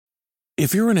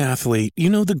If you're an athlete, you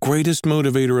know the greatest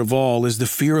motivator of all is the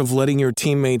fear of letting your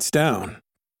teammates down.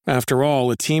 After all,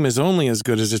 a team is only as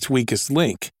good as its weakest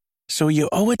link. So you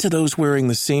owe it to those wearing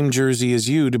the same jersey as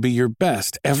you to be your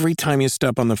best every time you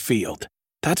step on the field.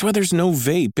 That's why there's no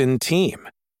vape in team.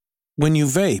 When you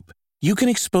vape, you can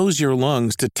expose your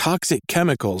lungs to toxic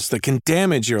chemicals that can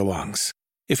damage your lungs.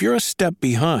 If you're a step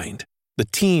behind, the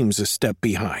team's a step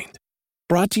behind.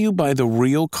 Brought to you by The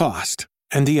Real Cost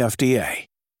and the FDA.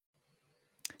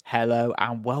 Hello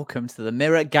and welcome to the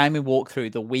Mirror Gaming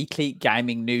Walkthrough, the weekly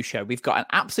gaming news show. We've got an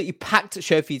absolutely packed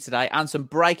show for you today and some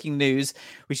breaking news,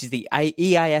 which is the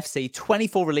EAFC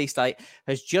 24 release date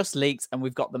has just leaked, and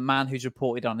we've got the man who's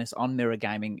reported on this on Mirror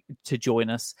Gaming to join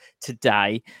us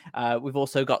today. We've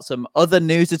also got some other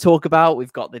news to talk about.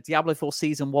 We've got the Diablo 4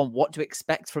 Season 1, what to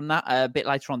expect from that a bit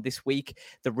later on this week.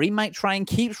 The remake train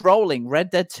keeps rolling.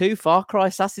 Red Dead 2, Far Cry,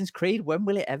 Assassin's Creed, when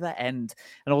will it ever end?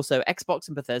 And also Xbox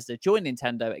and Bethesda join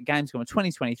Nintendo at Gamescom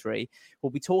 2023. We'll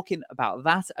be talking about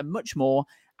that and much more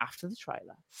after the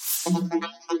trailer.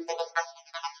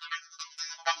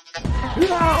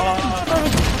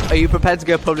 Are you prepared to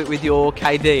go public with your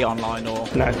KD online or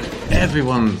no?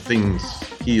 Everyone thinks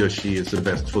he or she is the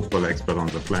best football expert on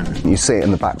the planet. You see it in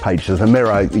the back page of the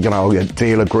Mirror,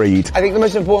 deal agreed. I think the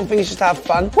most important thing is just to have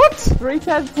fun. What?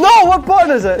 310? No, what button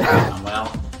is it? Well,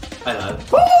 hello.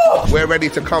 We're ready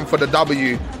to come for the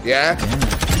W, yeah?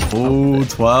 Ooh,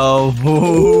 12.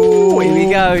 Ooh, here we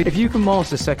go. If you can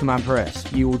master second man press,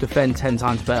 you will defend 10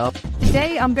 times better.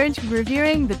 Today, I'm going to be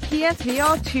reviewing the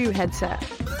PSVR 2 headset.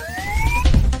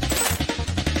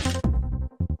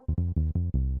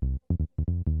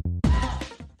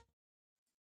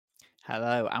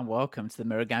 Hello and welcome to the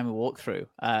Mirror Gaming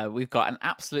Walkthrough. We've got an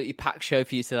absolutely packed show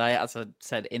for you today, as I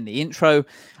said in the intro.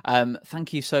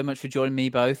 Thank you so much for joining me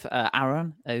both.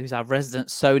 Aaron, who's our resident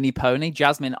Sony pony.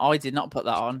 Jasmine, I did not put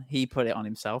that on. He put it on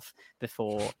himself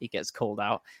before he gets called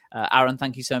out. Aaron,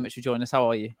 thank you so much for joining us. How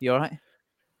are you? You all right?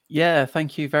 Yeah,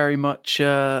 thank you very much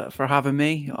for having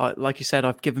me. Like you said,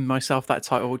 I've given myself that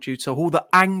title due to all the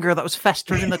anger that was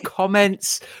festering in the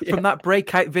comments from that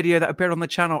breakout video that appeared on the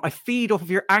channel. I feed off of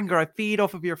your anger. I feed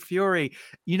off of your fury.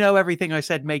 You know, everything I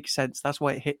said makes sense. That's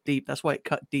why it hit deep. That's why it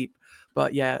cut deep.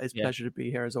 But yeah, it's a pleasure to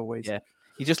be here as always. Yeah.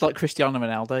 You're just like Cristiano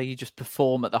Ronaldo. You just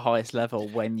perform at the highest level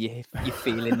when you're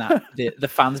feeling that the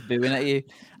fans booing at you.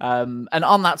 And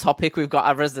on that topic, we've got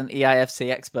our resident EAFC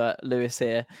expert, Lewis,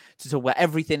 here to talk about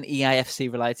everything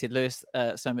EAFC related. Lewis,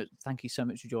 thank you so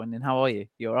much for joining. How are you?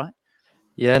 You all right?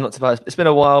 Yeah, not too bad. It's been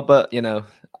a while, but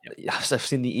I've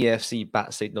seen the EFC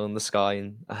bat signal in the sky,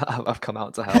 and I've come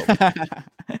out to help.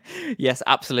 Yes,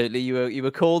 absolutely. You were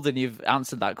called, and you've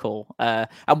answered that call. And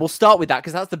we'll start with that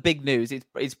because that's the big news.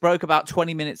 It's broke about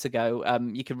 20 minutes ago.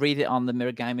 You can read it on the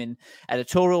Mirror Gaming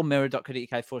editorial,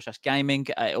 mirror.co.uk/gaming.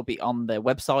 It'll be on their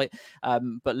website.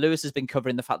 But Lewis has been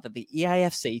covering the fact that the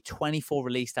EAFC 24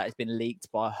 release date has been leaked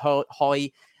by a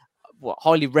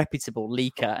highly reputable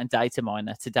leaker and data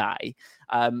miner today.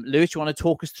 Lewis, you want to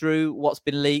talk us through what's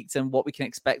been leaked and what we can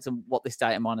expect and what this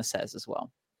data miner says as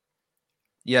well?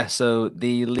 Yeah, so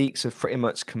the leaks have pretty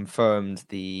much confirmed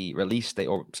the release date,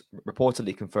 or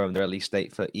reportedly confirmed the release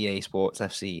date for EA Sports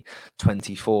FC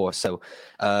 24. So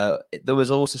there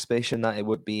was all suspicion that it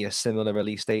would be a similar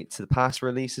release date to the past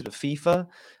releases of FIFA,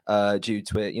 due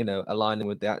to it, aligning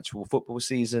with the actual football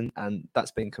season, and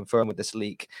that's been confirmed with this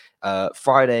leak.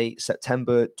 Friday,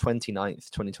 September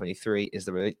 29th, 2023 is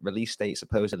the release date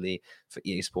supposedly for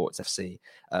EA Sports FC.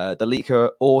 The leaker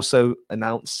also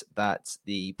announced that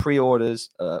the pre-orders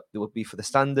it will be for the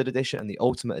standard edition and the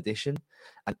ultimate edition,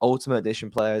 and ultimate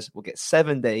edition players will get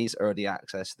 7 days early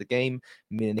access to the game,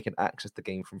 meaning they can access the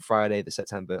game from Friday, the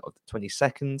September of the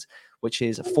 22nd, which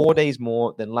is 4 days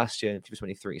more than last year in FIFA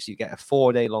 23. So you get a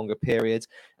 4-day longer period.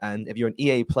 And if you're an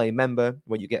EA Play member,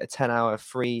 where you get a 10-hour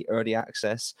free early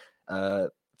access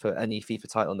for any FIFA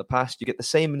title in the past, you get the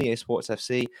same in EA Sports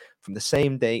FC from the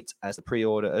same date as the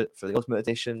pre-order for the Ultimate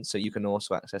Edition. So you can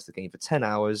also access the game for 10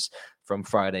 hours from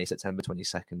Friday, September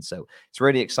 22nd. So it's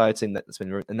really exciting that it's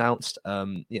been announced.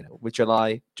 With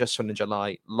July, just from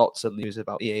July, lots of news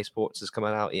about EA Sports is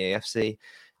coming out, EAFC,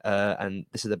 and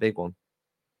this is a big one.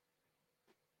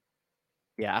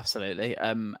 Yeah, absolutely.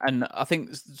 And I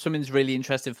think something's really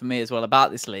interesting for me as well about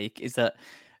this leak is that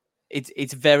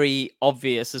it's very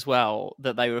obvious as well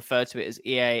that they refer to it as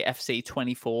EA FC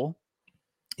 24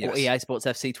 or EA Sports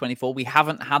FC 24. We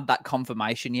haven't had that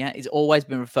confirmation yet. It's always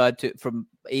been referred to from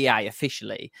EA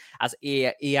officially as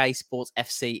EA Sports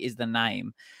FC is the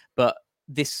name. But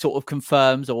this sort of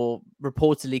confirms or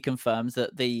reportedly confirms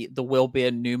that there will be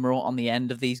a numeral on the end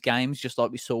of these games, just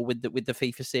like we saw with the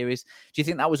FIFA series. Do you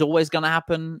think that was always going to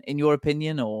happen, in your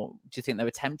opinion, or do you think they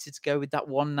were tempted to go with that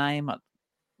one name?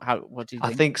 What do you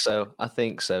think? I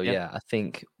think so. Yeah. I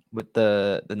think with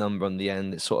the number on the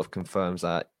end, it sort of confirms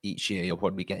that each year you'll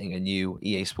probably be getting a new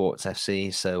EA Sports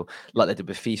FC. So like they did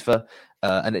with FIFA,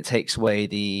 and it takes away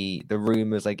the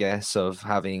rumors, I guess, of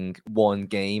having one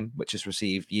game which has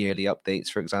received yearly updates,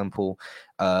 for example,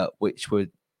 which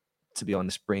would, to be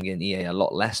honest, bring in EA a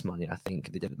lot less money. I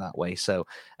think they did it that way. So,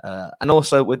 and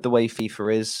also with the way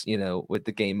FIFA is, with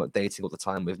the game updating all the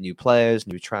time with new players,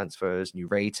 new transfers, new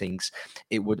ratings,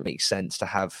 it would make sense to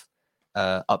have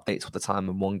updates all the time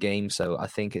in one game. So I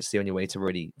think it's the only way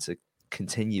to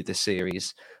continue the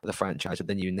series, the franchise with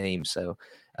the new name. So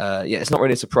it's not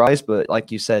really a surprise, but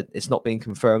like you said, it's not being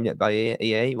confirmed yet by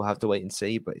EA. We'll have to wait and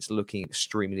see, but it's looking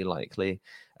extremely likely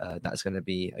that's going to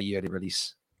be a yearly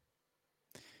release.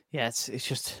 Yeah,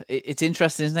 it's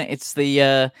interesting, isn't it? It's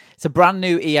a brand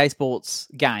new EA Sports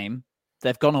game.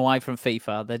 They've gone away from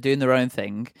FIFA. They're doing their own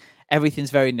thing.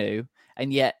 Everything's very new,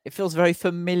 and yet it feels very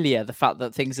familiar. The fact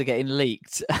that things are getting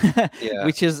leaked,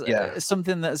 which is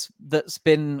something that's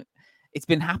been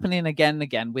happening again and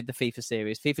again with the FIFA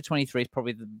series. FIFA 23 has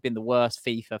probably been the worst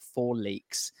FIFA for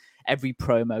leaks. Every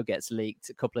promo gets leaked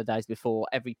a couple of days before.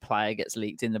 Every player gets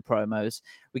leaked in the promos.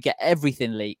 We get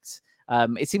everything leaked.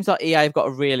 It seems like EA have got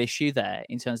a real issue there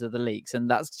in terms of the leaks, and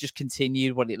that's just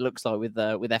continued what it looks like with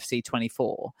FC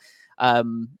 24. I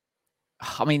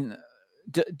mean,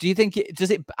 do you think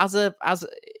does it as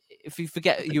if you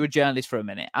forget you're a journalist for a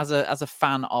minute, as a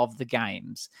fan of the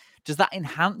games, does that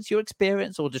enhance your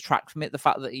experience or detract from it? The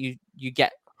fact that you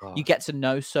get to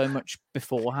know so much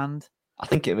beforehand. I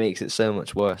think it makes it so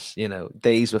much worse.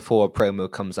 Days before a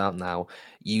promo comes out now,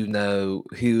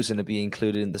 who's going to be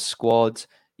included in the squad.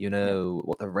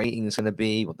 What the rating is going to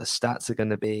be, what the stats are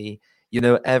going to be,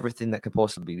 everything that could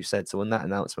possibly be said. So when that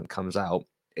announcement comes out,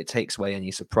 it takes away any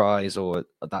surprise or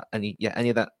any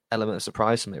of that element of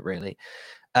surprise from it, really.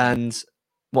 And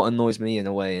what annoys me in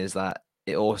a way is that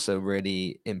it also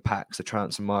really impacts the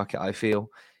transfer market, I feel.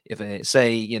 If a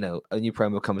new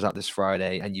promo comes out this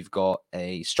Friday and you've got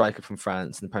a striker from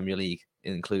France in the Premier League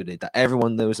included that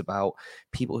everyone knows about,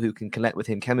 people who can connect with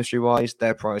him chemistry-wise,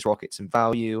 their price rockets in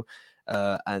value.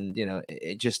 And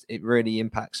it really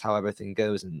impacts how everything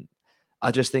goes, and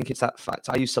I just think it's that fact.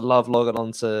 I used to love logging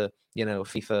on to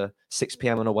FIFA 6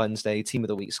 p.m. on a Wednesday, team of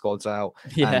the week squads out,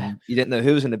 and you didn't know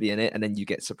who was going to be in it, and then you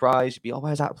get surprised. You'd be,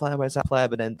 where's that player?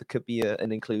 But then there could be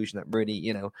an inclusion that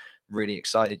really really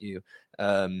excited you.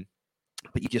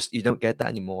 But you don't get that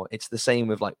anymore. It's the same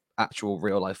with like actual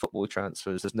real life football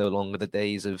transfers. There's no longer the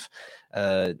days of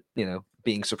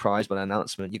being surprised by an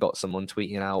announcement. You got someone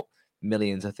tweeting out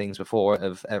millions of things before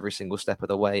of every single step of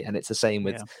the way, and it's the same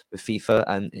with FIFA,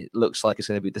 and it looks like it's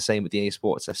going to be the same with EA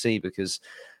Sports FC because,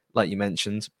 like you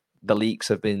mentioned, the leaks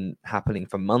have been happening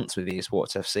for months with EA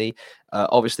Sports FC.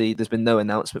 Obviously, there's been no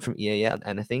announcement from EA yet on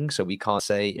anything, so we can't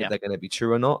say if they're going to be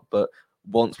true or not. But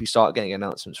once we start getting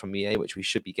announcements from EA, which we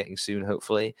should be getting soon,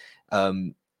 hopefully,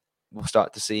 we'll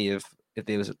start to see if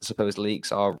those supposed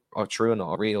leaks are true or not,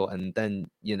 are real, and then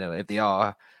if they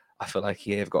are, I feel like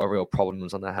EA have got a real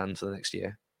problems on their hands for the next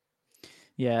year.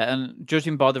 Yeah, and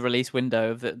judging by the release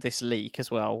window of this leak as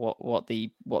well, what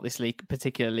this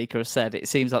particular leaker has said, it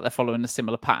seems like they're following a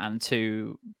similar pattern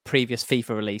to previous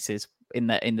FIFA releases in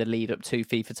the lead up to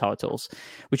FIFA titles,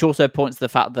 which also points to the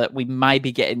fact that we may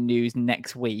be getting news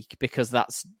next week because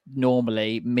that's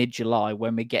normally mid-July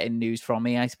when we're getting news from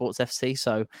EA Sports FC.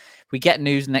 So if we get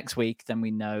news next week, then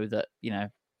we know that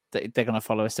that they're going to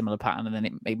follow a similar pattern, and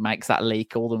then it makes that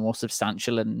leak all the more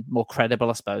substantial and more credible,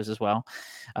 I suppose, as well,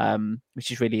 which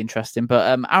is really interesting. But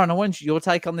Aaron, I want your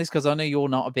take on this because I know you're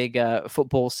not a big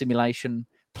football simulation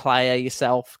player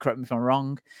yourself. Correct me if I'm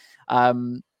wrong.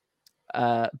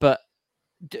 But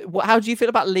how do you feel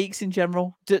about leaks in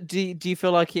general? Do you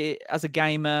feel like as a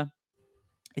gamer,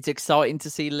 it's exciting to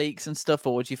see leaks and stuff,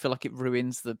 or do you feel like it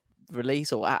ruins the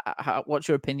release? Or what's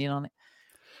your opinion on it?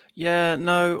 Yeah,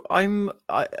 no,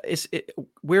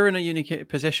 we're in a unique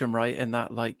position, right? In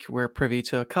that, like, we're privy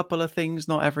to a couple of things,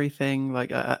 not everything,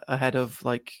 like ahead of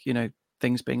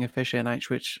things being officially announced.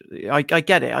 Which I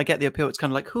get it, I get the appeal. It's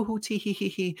kind of like hoo tee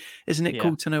hee, isn't it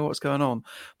cool to know what's going on?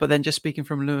 But then, just speaking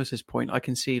from Lewis's point, I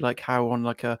can see like how on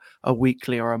like a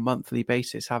weekly or a monthly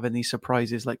basis, having these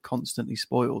surprises like constantly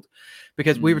spoiled,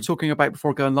 because we were talking about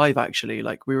before going live. Actually,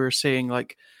 like we were seeing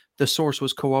like. The source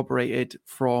was corroborated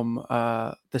from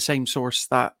the same source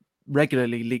that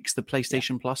regularly leaks the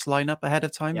PlayStation Plus lineup ahead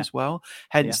of time as well.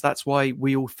 Hence, that's why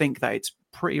we all think that it's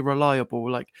pretty reliable.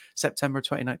 Like September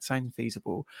 29th sounds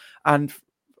feasible. And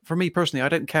for me personally, I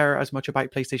don't care as much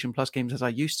about PlayStation Plus games as I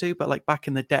used to, but like back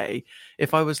in the day,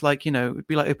 if I was like, it'd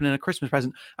be like opening a Christmas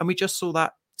present. And we just saw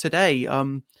that today.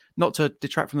 Not to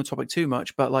detract from the topic too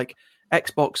much, but like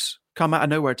Xbox come out of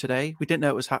nowhere today. We didn't know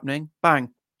it was happening.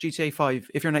 Bang, GTA 5.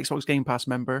 If you're an Xbox Game Pass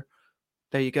member,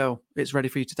 there you go. It's ready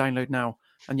for you to download now.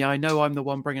 And yeah, I know I'm the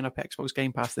one bringing up Xbox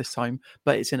Game Pass this time,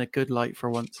 but it's in a good light for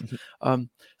once.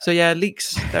 So yeah,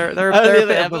 leaks. They're a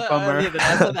bit of a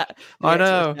bummer. I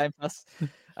know. Game Pass.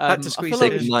 Had to squeeze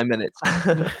it in 9 minutes.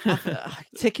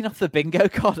 Ticking off the bingo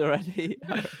card already.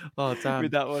 Oh damn!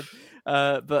 With that one.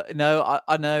 But no,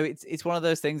 I know it's one of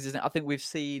those things, isn't it? I think we've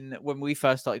seen when we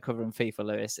first started covering FIFA,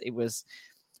 Lewis. It was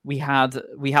we had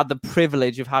the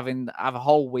privilege of have a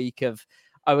whole week of.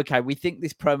 Oh, okay, we think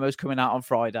this promo is coming out on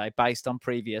Friday based on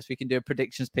previous. We can do a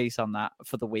predictions piece on that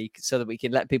for the week so that we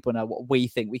can let people know what we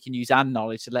think. We can use our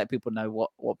knowledge to let people know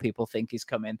what people think is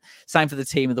coming. Same for the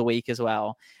team of the week as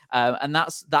well. And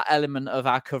that element of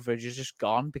our coverage is just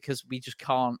gone because we just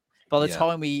can't. By the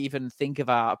time we even think of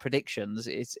our predictions,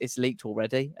 it's leaked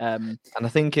already. And I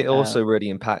think it also really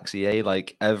impacts EA.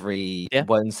 Like every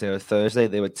Wednesday or Thursday,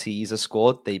 they would tease a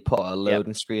squad. They put a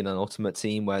loading screen on Ultimate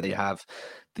Team where they have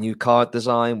the new card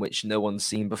design, which no one's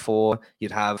seen before.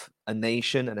 You'd have a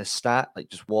nation and a stat, like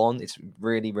just one. It's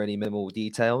really, really minimal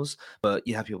details, but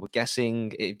you have people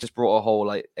guessing. It just brought a whole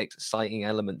like exciting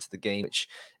element to the game, which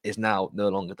is now no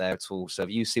longer there at all. So if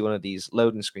you see one of these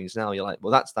loading screens now, you're like,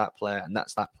 well, that's that player and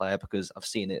that's that player because I've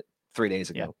seen it 3 days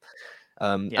ago.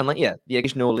 And like, the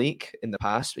occasional leak in the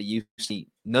past, it used to be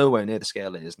nowhere near the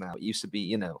scale it is now. It used to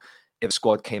be, if a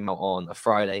squad came out on a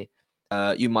Friday,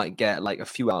 you might get like a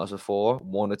few hours before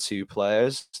 1 or 2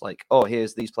 players, like, oh,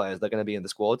 here's these players, they're going to be in the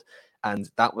squad. And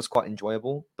that was quite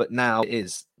enjoyable. But now it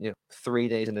is, 3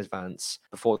 days in advance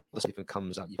before the stuff even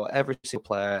comes out. You've got every single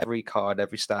player, every card,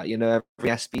 every stat, every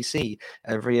SBC,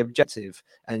 every objective,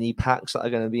 any packs that are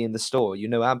going to be in the store.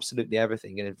 Absolutely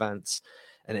everything in advance.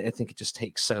 And I think it just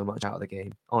takes so much out of the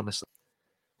game, honestly.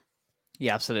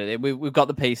 Yeah, absolutely. We've got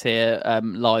the piece here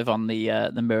live on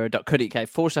the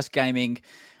mirror.co.uk/gaming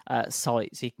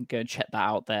site, so you can go and check that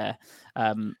out there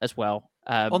as well.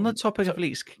 On the topic of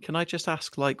leaks, can I just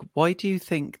ask, why do you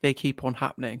think they keep on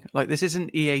happening? Like, this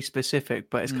isn't EA specific,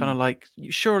 but it's kind of like,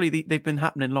 surely they've been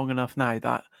happening long enough now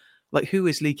that, who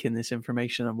is leaking this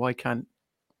information and why can't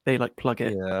they, plug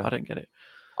it? Yeah. I don't get it.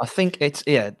 I think it's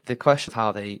the question of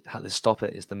how they stop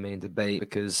it is the main debate,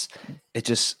 because it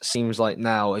just seems like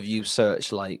now if you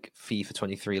search like FIFA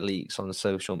 23 leaks on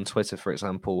social, on Twitter, for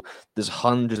example, there's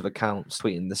hundreds of accounts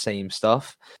tweeting the same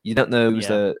stuff. You don't know who's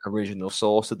the original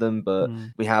source of them, but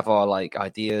we have our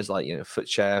ideas,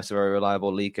 Footchair is a very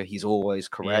reliable leaker. He's always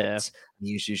correct.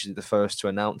 He's usually the first to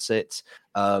announce it.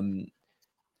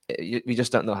 We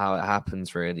just don't know how it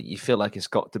happens, really. You feel like it's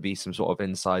got to be some sort of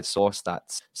inside source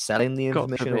that's selling the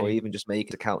information, or even just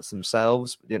making accounts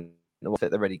themselves. We didn't know what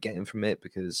they're really getting from it,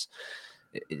 because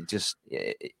if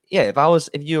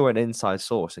you were an inside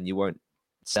source and you weren't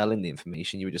selling the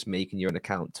information, you were just making your own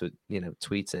account to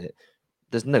tweet it.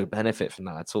 There's no benefit from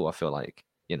that at all. I feel like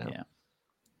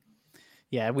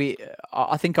Yeah,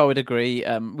 I think I would agree.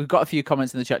 We've got a few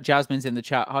comments in the chat. Jasmine's in the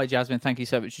chat. Hi, Jasmine. Thank you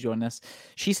so much for joining us.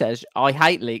 She says, I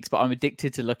hate leaks, but I'm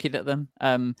addicted to looking at them.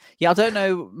 I don't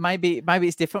know. Maybe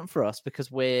it's different for us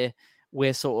because we're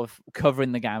sort of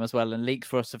covering the game as well. And leaks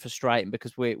for us are frustrating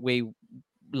because we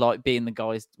like being the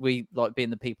guys. We like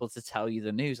being the people to tell you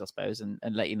the news, I suppose, and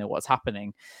let you know what's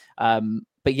happening.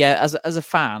 But yeah, as a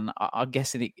fan, I'm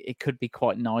guessing it could be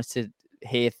quite nice to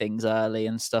hear things early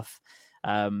and stuff.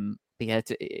 But yeah,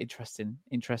 it's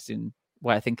interesting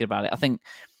way of thinking about it. I think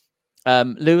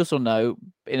Lewis will know.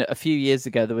 A few years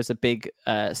ago, there was a big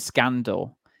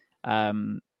scandal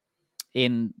in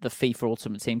the FIFA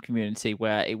Ultimate Team community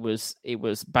where it was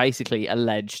basically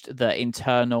alleged that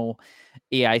internal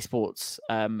EA Sports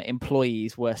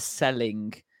employees were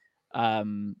selling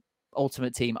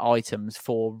Ultimate Team items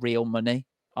for real money.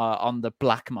 On the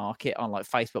black market, on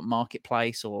Facebook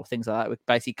Marketplace or things like that. We're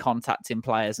basically contacting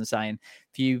players and saying,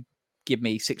 if you give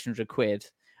me 600 quid,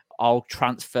 I'll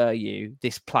transfer you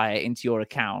this player into your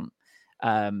account,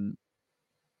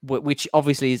 which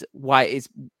obviously is why it's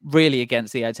really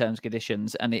against the terms and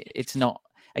conditions, and it's not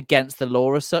against the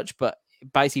law as such, but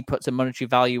it basically puts a monetary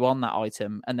value on that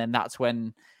item, and then that's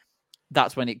when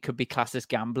that's when it could be classed as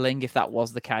gambling if that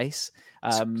was the case.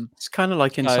 It's kind of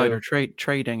like insider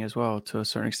trading as well to a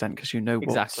certain extent, because you know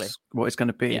what it's going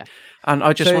to be. Yeah. And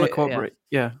I just want to corroborate.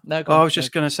 Yeah. No, I was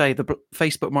just going to say the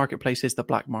Facebook marketplace is the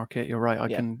black market. You're right. I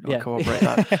can corroborate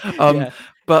that.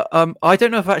 But I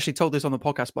don't know if I actually told this on the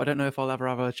podcast, but I don't know if I'll ever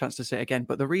have a chance to say it again.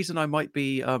 But the reason I might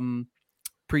be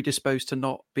predisposed to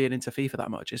not being into FIFA that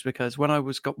much is because when I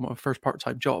got my first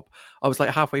part-time job, I was like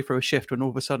halfway through a shift when all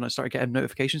of a sudden I started getting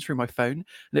notifications through my phone, and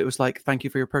it was like, thank you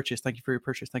for your purchase, thank you for your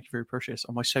purchase, thank you for your purchase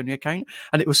on my Sony account.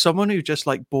 And it was someone who just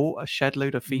like bought a shed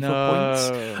load of FIFA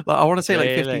points. Like, I want to say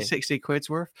like 50, 60 quid's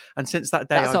worth. And since that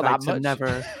day, I've had to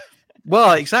never...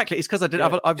 Well, exactly. It's because I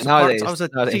didn't have. I was a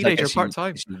teenager part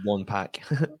time. One pack.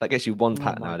 That gets you one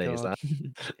pack nowadays.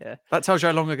 That tells you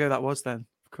how long ago that was. Then,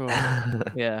 cool.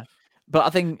 Yeah, but I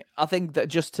think that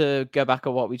just to go back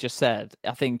on what we just said,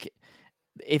 I think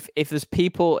if there's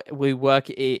people who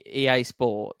work at EA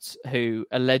Sports who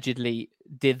allegedly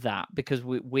did that, because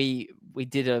we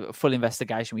did a full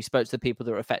investigation, we spoke to the people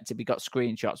that were affected, we got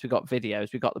screenshots, we got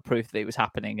videos, we got the proof that it was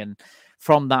happening, and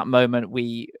from that moment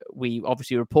we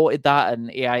obviously reported that, and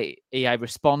EA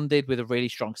responded with a really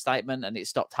strong statement, and it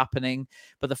stopped happening.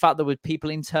 But the fact that with people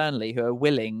internally who are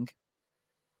willing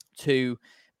to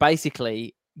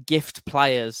basically gift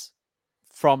players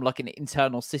from like an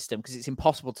internal system, because it's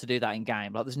impossible to do that in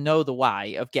game. Like, there's no other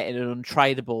way of getting an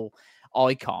untradeable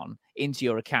icon into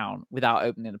your account without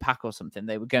opening a pack or something.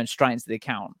 They were going straight into the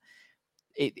account.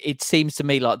 It seems to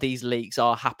me like these leaks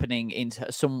are happening into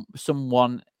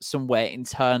someone somewhere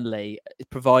internally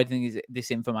providing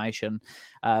this information,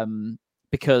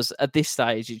 because at this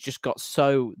stage it just got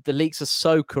so, the leaks are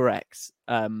so correct.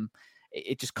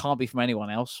 It just can't be from anyone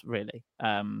else, really.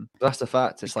 That's the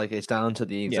fact. It's like it's down to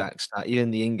the exact stat.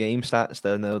 Even the in-game stats,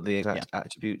 they know the exact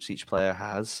attributes each player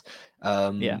has.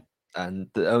 And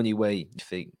the only way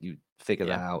you figure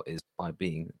that out is by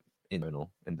being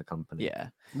internal in the company. Yeah.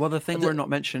 Well, the thing we're not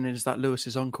mentioning is that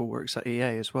Lewis's uncle works at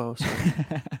EA as well. So.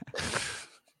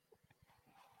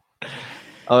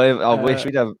 I wish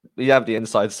we'd have the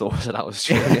inside source, and that was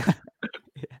true.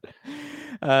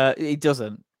 He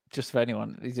doesn't. Just for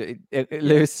anyone,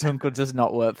 Lewis's uncle does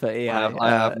not work for EA. I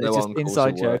have no just uncle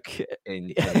inside to work joke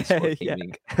in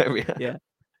gaming. Yeah.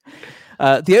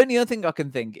 The only other thing I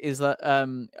can think is that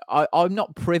I'm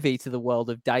not privy to the world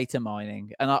of data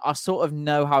mining, and I sort of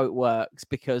know how it works,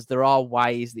 because there are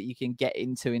ways that you can get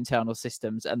into internal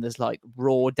systems, and there's like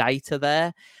raw data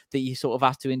there that you sort of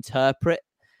have to interpret.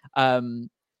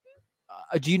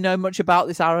 Do you know much about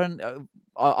this, Aaron?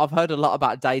 I've heard a lot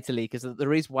about data leakers.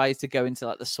 There is ways to go into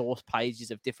like the source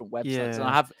pages of different websites, and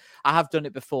I have done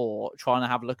it before, trying to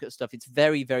have a look at stuff. It's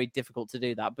very, very difficult to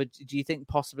do that. But do you think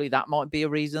possibly that might be a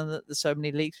reason that there's so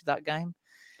many leaks with that game?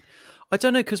 I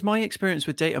don't know, because my experience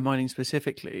with data mining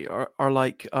specifically are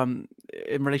like in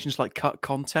relation to like cut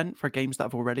content for games that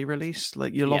have already released.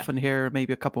 Like, you'll often hear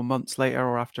maybe a couple months later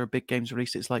or after a big game's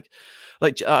release, it's like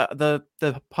the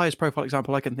highest profile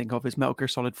example I can think of is Metal Gear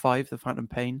Solid 5, The Phantom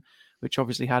Pain, which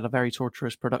obviously had a very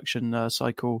torturous production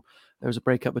cycle. There was a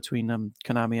breakup between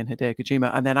Konami and Hideo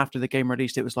Kojima, and then after the game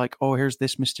released, it was like, oh, here's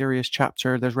this mysterious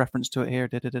chapter. There's reference to it here.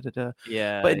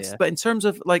 But in terms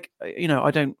of like,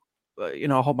 I don't.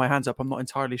 I'll hold my hands up. I'm not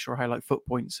entirely sure how like foot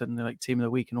points and like team of the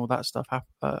week and all that stuff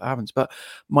happens. But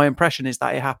my impression is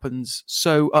that it happens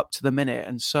so up to the minute,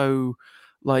 and so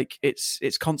like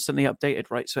it's constantly updated,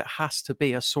 right? So it has to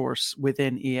be a source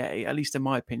within EA, at least in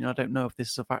my opinion. I don't know if this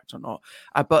is a fact or not.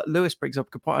 But Lewis brings up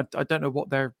a good point. I don't know what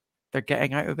they're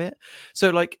getting out of it.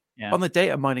 So like on the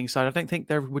data mining side, I don't think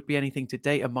there would be anything to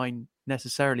data mine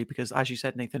necessarily, because as you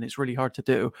said, Nathan, it's really hard to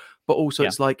do. But also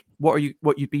it's like, what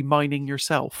you'd be mining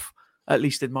yourself. At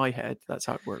least in my head, that's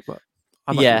how it worked. But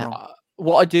I might be wrong.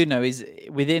 What I do know is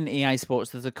within EA Sports,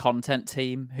 there's a content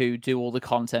team who do all the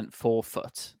content for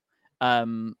FUT.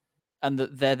 And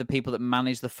they're the people that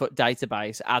manage the FUT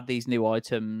database, add these new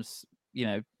items,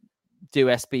 do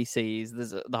SBCs.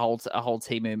 There's a whole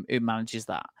team who manages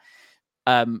that.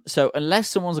 So unless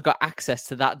someone's got access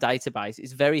to that database,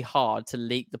 it's very hard to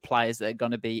leak the players that are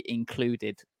going to be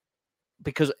included,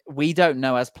 because we don't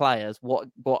know as players what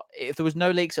if there was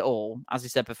no leaks at all, as I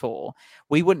said before,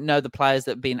 we wouldn't know the players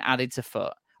that have been added to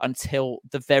FUT until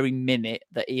the very minute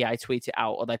that EA tweet it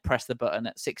out or they press the button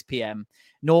at 6 p.m.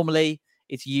 Normally,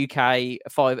 it's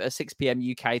 6 p.m.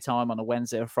 UK time on a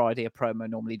Wednesday or Friday. A promo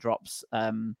normally drops.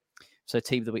 So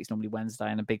Team of the Week's normally Wednesday,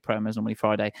 and a big promo is normally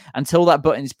Friday. Until that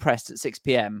button is pressed at 6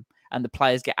 p.m. and the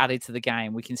players get added to the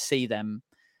game, we can see them.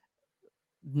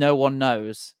 No one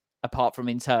knows, apart from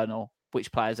internal,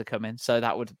 which players are coming. So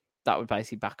that would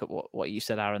basically back up what you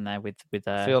said, Aaron, there with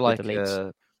I feel like the leaks.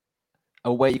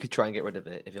 a way you could try and get rid of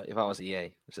it if I was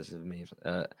EA, which is me,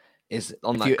 is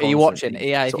on that. Are you watching theme,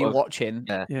 EA? If you're watching,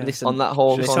 listen on that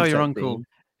whole tell your content uncle.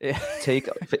 theme, take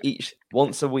for each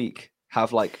once a week,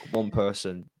 have like one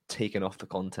person taken off the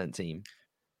content team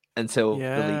until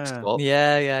the leaks stop.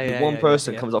 One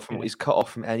person comes off from he's cut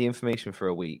off from any information for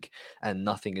a week and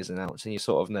nothing is announced, and you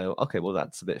sort of know, okay, well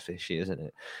that's a bit fishy, isn't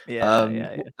it?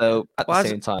 So at the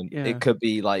same time, it could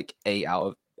be like 8 out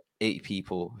of 8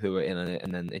 people who are in on it,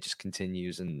 and then it just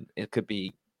continues, and it could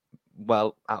be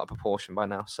well out of proportion by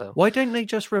now. So why don't they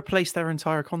just replace their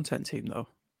entire content team though?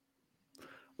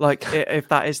 Like, if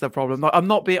that is the problem, I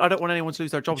don't want anyone to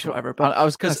lose their jobs or whatever. But I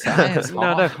was going to say,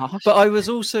 no. But I was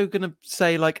also going to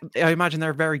say, like, I imagine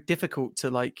they're very difficult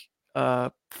to like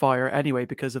fire anyway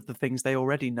because of the things they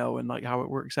already know and like how it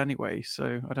works anyway.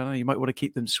 So I don't know. You might want to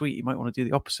keep them sweet. You might want to do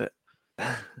the opposite.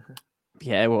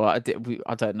 Yeah, well, I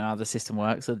don't know how the system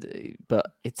works, but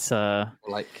it's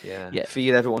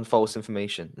feed everyone false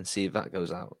information and see if that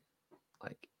goes out.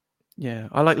 Like. Yeah,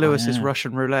 I like Lewis's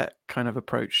Russian roulette kind of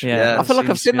approach. Yeah, I feel like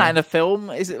I've seen that in a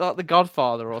film. Is it like The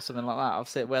Godfather or something like that? I've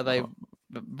seen where they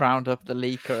round up the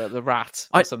leaker, the rat,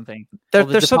 or something.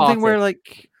 There's something where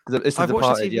like it's The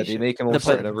Departed. Yeah, they make them all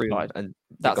sit in a room and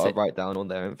they've got to write down all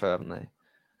their info, haven't they?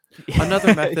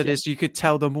 Another method is you could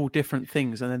tell them all different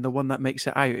things, and then the one that makes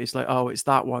it out is like, oh, it's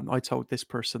that one. I told this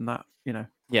person that, you know.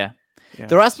 Yeah.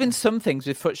 There has been some things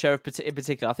with Foot Sheriff in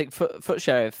particular. I think Foot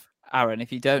Sheriff. Aaron,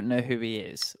 if you don't know who he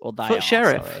is, or they Foot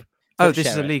Sheriff. Sorry. Oh, this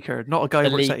Sheriff. Is a leaker, not a guy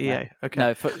who works at EA. Okay.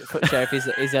 No, Foot Sheriff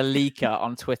is a leaker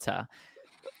on Twitter.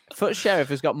 Foot Sheriff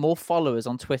has got more followers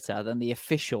on Twitter than the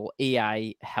official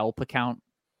EA help account.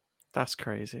 That's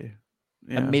crazy.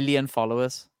 1 million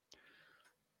followers.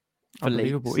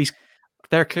 Unbelievable.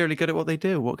 They're clearly good at what they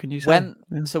do. What can you say?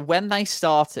 So when they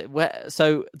started,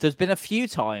 so there's been a few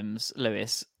times,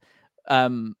 Lewis.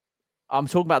 I'm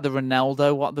talking about the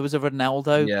Ronaldo. There was a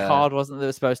Ronaldo card, wasn't there, that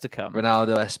was supposed to come?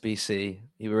 Ronaldo SBC.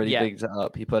 He really bigged it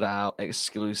up. He put it out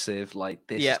exclusive, like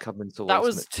this is coming to. That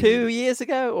was 2 years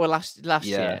ago or last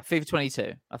year, FIFA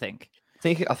 22, I think.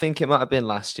 I think it might have been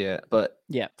last year, but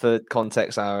for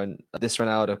context, Aaron, this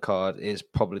Ronaldo card is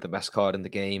probably the best card in the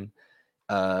game.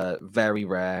 Very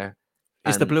rare.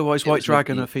 It's the blue eyes white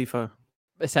dragon of FIFA.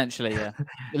 Essentially, yeah.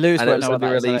 Lewis won't know what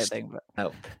that is,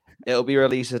 no. It'll be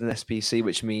released as an SPC,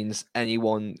 which means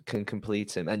anyone can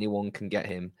complete him, anyone can get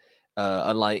him.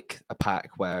 Unlike a pack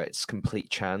where it's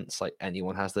complete chance, like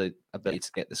anyone has the ability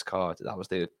to get this card. That was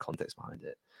the context behind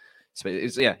it. So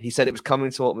he said it was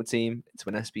coming to Ultimate Team, to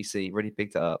an SPC, really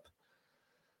picked it up.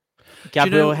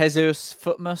 Gabriel Jesus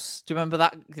Footmus, do you remember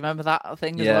that? Do you remember that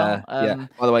thing as well? Yeah.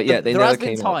 By the way, they never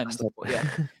came out.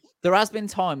 There has been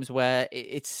times where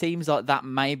it seems like that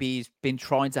maybe's been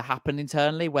trying to happen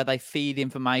internally, where they feed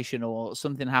information or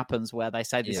something happens where they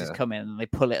say this is coming and they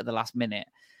pull it at the last minute.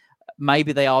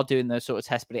 Maybe they are doing those sort of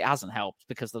tests, but it hasn't helped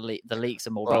because the leaks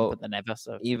are more rampant than ever.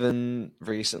 So even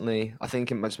recently, I think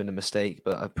it must have been a mistake,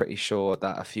 but I'm pretty sure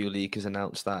that a few leakers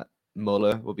announced that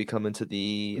Muller will be coming to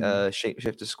the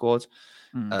Shapeshifter squad,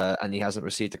 and he hasn't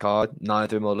received a card.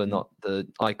 Neither Muller, not the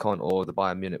Icon or the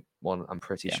Bayern Munich one, I'm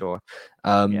pretty sure.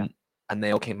 And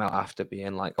they all came out after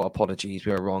being like, "Oh, apologies,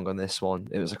 we were wrong on this one."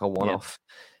 It was like a one-off.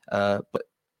 But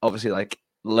obviously, like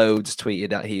loads tweeted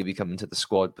that he would be coming to the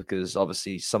squad because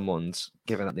obviously someone's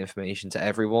given out the information to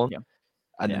everyone,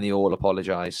 and then they all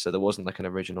apologized. So there wasn't like an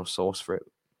original source for it.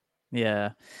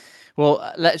 Yeah. Well,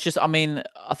 I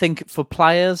think for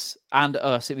players and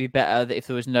us, it'd be better that if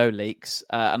there was no leaks,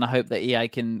 and I hope that EA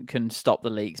can stop the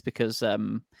leaks because,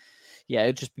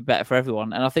 it'd just be better for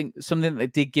everyone. And I think something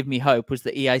that did give me hope was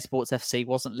that EA Sports FC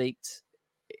wasn't leaked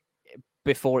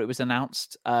before it was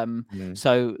announced.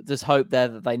 So there's hope there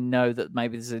that they know that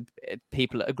maybe there's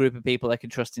a group of people they can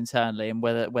trust internally, and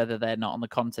whether they're not on the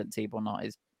content team or not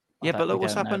is. But look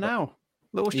what's happened now.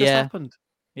 Look what's just happened.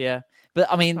 Yeah. But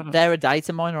I mean, they're a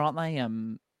data miner, aren't they?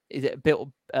 Is it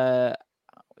Bill?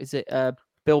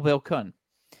 Bill Kun?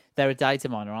 They're a data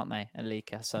miner, aren't they? A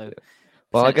leaker. So,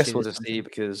 well, I guess we'll just see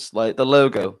because, like, the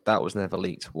logo that was never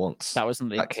leaked once. That wasn't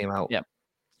leaked. That came out. Yeah.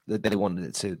 They wanted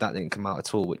it to. That didn't come out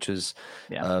at all, which was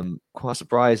quite a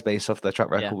surprise based off their track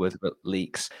record with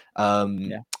leaks.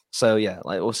 So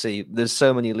like we'll see. There's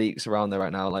so many leaks around there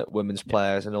right now, like women's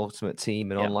players and Ultimate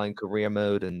Team and online career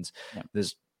mode, and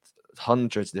there's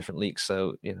hundreds of different leaks.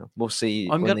 So we'll see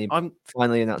they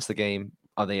finally announce the game.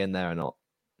 Are they in there or not?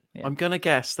 I'm gonna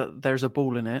guess that there's a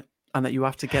ball in it, and that you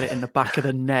have to get it in the back of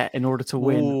the net in order to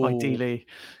win. Ideally,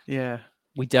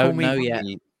 we don't know yet.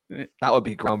 That would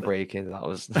be groundbreaking. That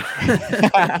was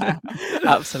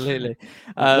absolutely.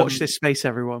 Watch this space,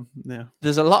 everyone. Yeah,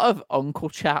 there's a lot of uncle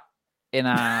chat in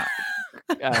our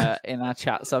in our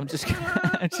chat, so I'm just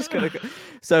gonna go.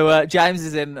 So James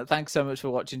is in. Thanks so much for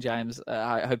watching, James.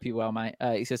 I hope you're well, mate.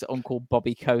 He says Uncle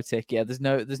Bobby Kotick. Yeah, there's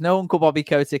no Uncle Bobby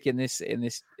Kotick in this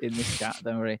chat.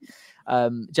 Don't worry.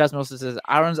 Jasmine also says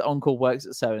Aaron's uncle works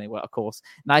at Sony. Well, of course.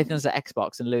 Nathan's at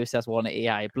Xbox and Lewis has one at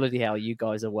EA. Bloody hell, you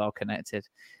guys are well connected.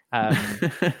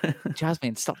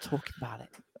 Jasmine, stop talking about it.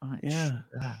 Right. Yeah.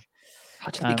 How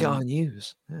did they get our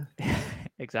news? Yeah.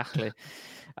 Exactly.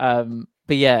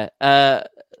 But yeah,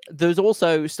 there's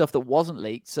also stuff that wasn't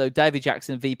leaked. So David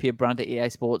Jackson, VP of Brand at EA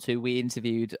Sports, who we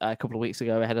interviewed a couple of weeks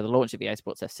ago ahead of the launch of EA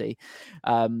Sports FC,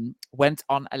 went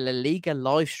on a La Liga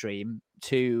live stream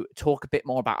to talk a bit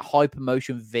more about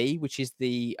Hypermotion V, which is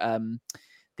the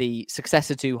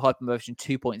successor to Hypermotion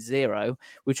 2.0,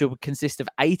 which will consist of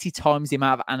 80 times the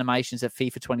amount of animations of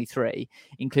FIFA 23,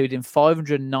 including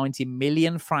 590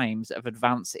 million frames of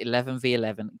advanced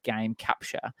 11v11 game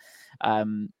capture.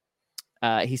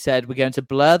 He said, we're going to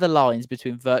blur the lines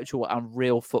between virtual and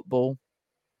real football,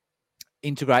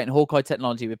 integrating Hawkeye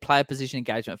technology with player position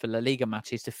engagement for La Liga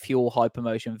matches to fuel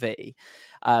Hypermotion V.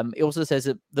 He also says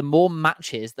that the more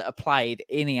matches that are played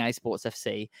in EA Sports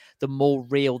FC, the more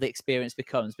real the experience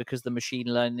becomes because the machine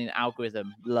learning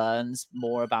algorithm learns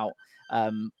more about...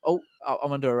 I'm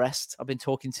under arrest. I've been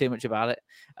talking too much about it.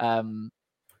 They're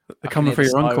coming for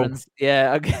your uncle.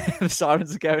 Yeah, the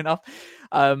sirens are going off.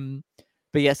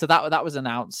 But yeah, so that was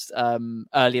announced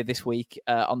earlier this week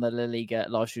on the La Liga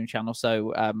live stream channel.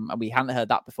 So and we hadn't heard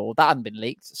that before. That hadn't been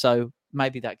leaked. So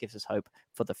maybe that gives us hope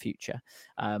for the future.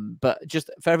 But just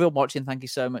for everyone watching, thank you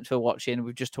so much for watching.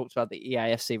 We've just talked about the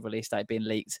EAFC release date being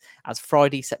leaked as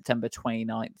Friday, September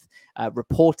 29th,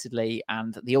 reportedly.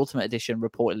 And the Ultimate Edition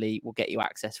reportedly will get you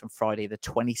access from Friday, the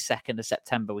 22nd of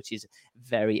September, which is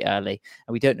very early.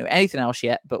 And we don't know anything else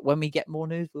yet. But when we get more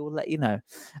news, we will let you know.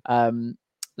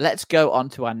 Let's go on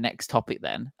to our next topic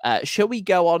then. Shall we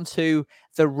go on to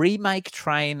the remake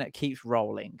train that keeps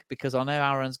rolling? Because I know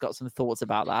Aaron's got some thoughts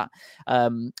about that.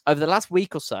 Over the last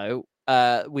week or so,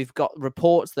 we've got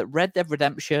reports that Red Dead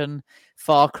Redemption,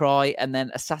 Far Cry, and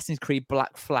then Assassin's Creed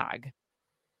Black Flag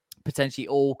potentially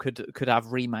all could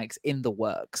have remakes in the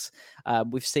works.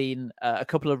 We've seen a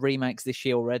couple of remakes this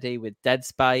year already with Dead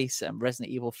Space and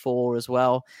Resident Evil 4 as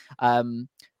well.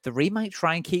 The remake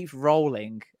train keeps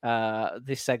rolling.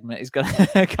 This segment is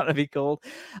gonna be called.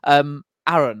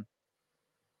 Aaron,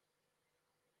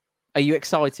 are you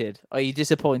excited? Are you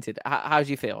disappointed? How do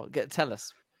you feel? Tell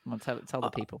us. Tell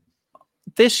the people.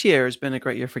 This year has been a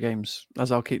great year for games,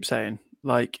 as I'll keep saying.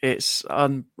 Like, it's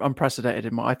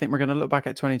unprecedented. I think we're going to look back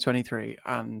at 2023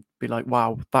 and be like,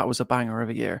 wow, that was a banger of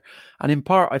a year. And in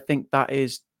part, I think that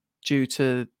is due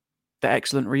to the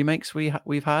excellent remakes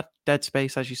we've had. Dead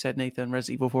Space, as you said, Nathan,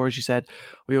 Resident Evil 4, as you said.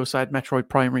 We also had Metroid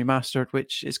Prime Remastered,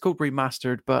 which is called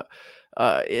Remastered, but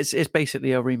it's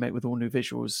basically a remake with all new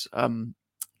visuals.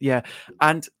 Yeah.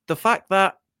 And the fact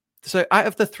that, so out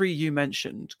of the three you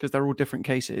mentioned, because they're all different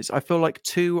cases, I feel like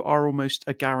two are almost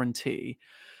a guarantee.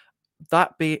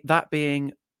 That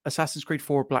being Assassin's Creed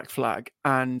 4 Black Flag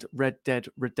and Red Dead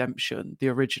Redemption, the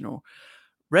original.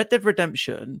 Red Dead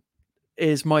Redemption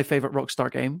is my favorite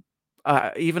Rockstar game,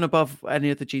 even above any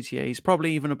of the GTAs,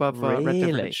 probably even above Red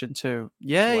Dead Redemption 2.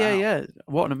 Yeah.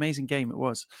 What an amazing game it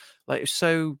was. Like, it's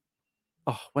so...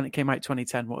 when it came out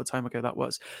 2010, what a time ago that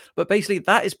was. But basically,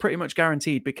 that is pretty much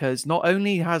guaranteed because not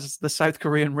only has the South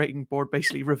Korean rating board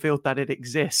basically revealed that it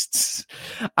exists,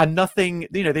 and nothing,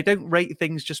 they don't rate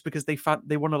things just because they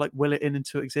want to like will it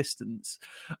into existence.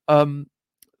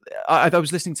 I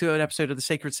was listening to an episode of the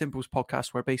Sacred Symbols podcast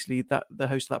where basically the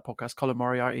host of that podcast, Colin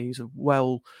Moriarty, is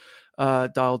a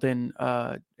dialed in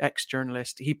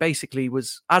ex-journalist. He basically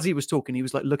was, as he was talking, he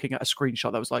was like looking at a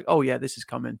screenshot that was like, oh yeah, this is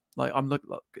coming. Like,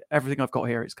 look, everything I've got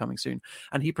here is coming soon.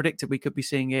 And he predicted we could be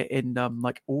seeing it in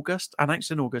like August,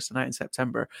 announced in August and out in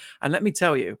September. And let me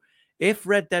tell you, if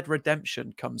Red Dead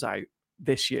Redemption comes out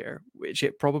this year, which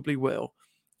it probably will,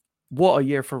 what a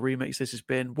year for remakes this has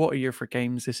been. What a year for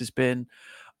games this has been.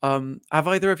 Have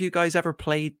either of you guys ever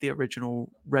played the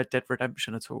original Red Dead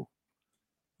Redemption at all?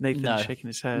 Nathan's shaking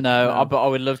his head. No, but I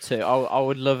would love to. I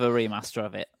would love a remaster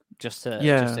of it just to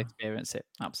experience it.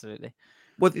 Absolutely.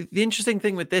 Well, the interesting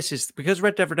thing with this is because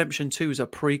Red Dead Redemption 2 is a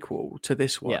prequel to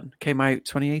this one, came out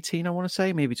 2018, I want to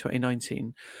say, maybe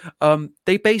 2019.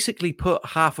 They basically put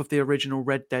half of the original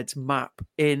Red Dead's map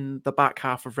in the back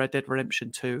half of Red Dead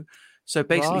Redemption 2. So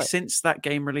basically, since that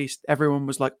game released, everyone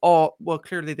was like, oh, well,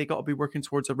 clearly they got to be working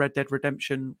towards a Red Dead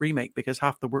Redemption remake because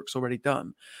half the work's already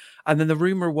done. And then the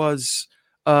rumor was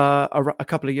a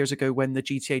couple of years ago when the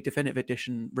GTA Definitive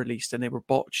Edition released and they were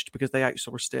botched because they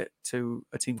outsourced it to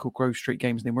a team called Grove Street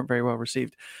Games and they weren't very well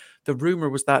received. the rumor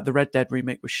was that the Red Dead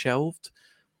remake was shelved,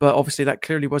 but obviously that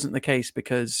clearly wasn't the case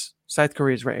because South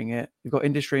Korea is rating it. You've got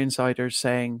industry insiders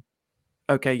saying,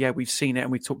 okay, yeah, we've seen it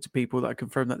and we've talked to people that have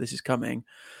confirmed that this is coming.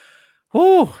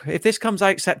 Oh, if this comes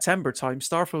out September time,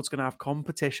 Starfield's going to have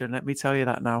competition. Let me tell you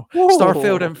that now. Whoa.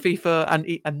 Starfield and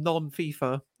FIFA and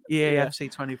non-FIFA EAFC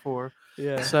 24.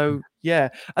 Yeah. So yeah,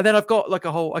 and then I've got like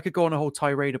I could go on a whole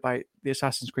tirade about the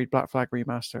Assassin's Creed Black Flag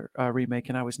remaster remake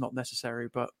and how it's not necessary,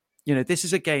 but this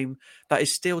is a game that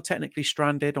is still technically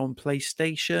stranded on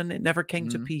PlayStation. It never came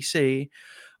to PC.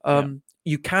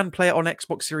 You can play it on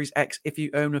Xbox Series X if you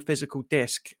own a physical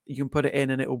disc. You can put it in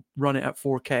and it will run it at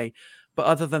 4K. But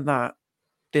other than that,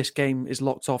 this game is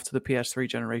locked off to the PS3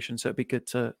 generation, so it'd be good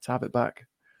to have it back.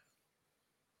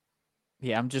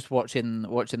 Yeah, I'm just watching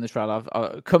the trailer.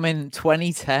 I've come in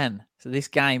 2010, so this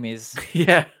game is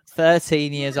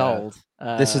 13 years old.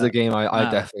 This is the game I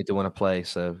definitely do want to play.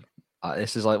 So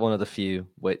this is like one of the few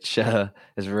which has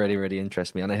really, really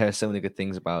interested me, and I hear so many good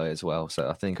things about it as well. So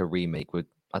I think a remake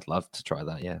I'd love to try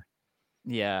that. Yeah.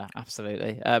 Yeah,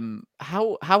 absolutely.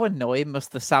 How annoying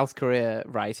must the South Korea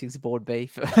ratings board be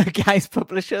for games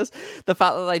publishers? The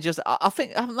fact that they just, I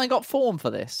think, haven't they got form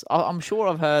for this? I'm sure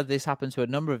I've heard this happen to a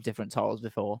number of different titles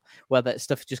before, where that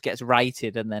stuff just gets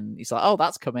rated and then it's like, oh,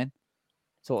 that's coming,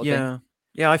 sort of thing.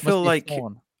 Yeah. I feel like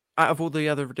out of all the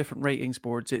other different ratings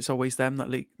boards, it's always them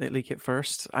that leak it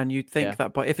first, and you'd think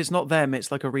that, but if it's not them,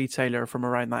 it's like a retailer from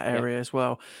around that area as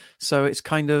well. So it's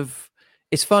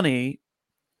it's funny.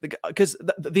 Because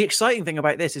the exciting thing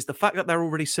about this is the fact that they're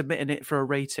already submitting it for a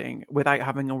rating without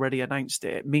having already announced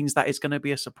it means that it's going to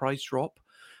be a surprise drop.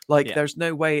 There's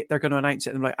no way they're going to announce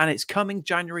it and it's coming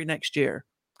January next year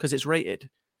because it's rated.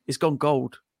 It's gone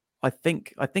gold. I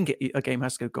think a game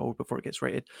has to go gold before it gets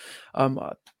rated.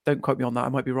 Don't quote me on that. I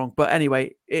might be wrong. But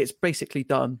anyway, it's basically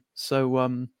done.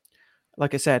 So,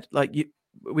 like I said,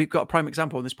 we've got a prime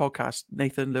example on this podcast.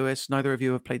 Nathan, Lewis, neither of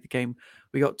you have played the game.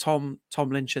 We got Tom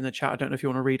Lynch in the chat. I don't know if you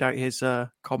want to read out his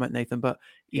comment, Nathan, but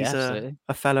he's a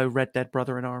fellow Red Dead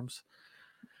brother in arms.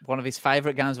 One of his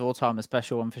favourite games of all time, a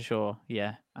special one for sure.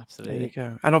 Yeah, absolutely. There you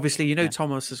go. And obviously,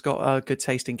 Thomas has got good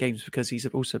taste in games because he's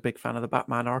also a big fan of the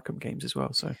Batman Arkham games as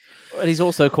well. So, and he's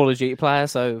also a Call of Duty player,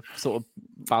 so sort of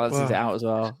balances it out as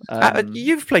well.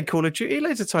 You've played Call of Duty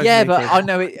loads of times. Yeah, but I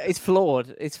know it's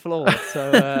flawed. It's flawed.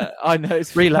 So I know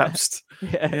it's relapsed.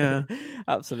 Yeah,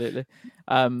 absolutely.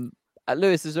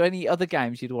 Lewis, is there any other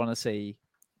games you'd want to see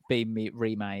being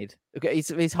remade? Okay,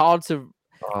 it's hard to.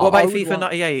 What about FIFA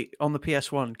 98 on the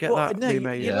PS1? Get that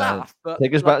remade. You laugh, but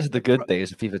take us back to the good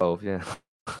days of FIFA 12. Yeah.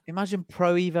 Imagine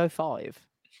Pro Evo 5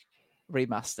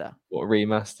 remaster. What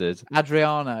remastered?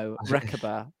 Adriano,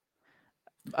 Rekaba,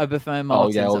 Oberfame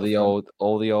Martins. Oh yeah,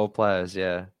 all the old players.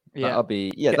 Yeah. That'll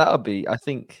be. I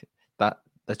think that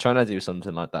they're trying to do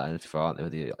something like that in FIFA, aren't they,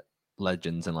 with the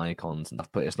legends and icons and stuff,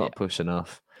 but it's not pushed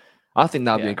enough. I think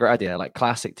that'd be a great idea, like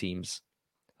classic teams,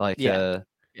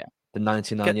 the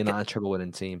 99 United treble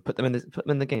winning team. Put them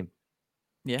in the game.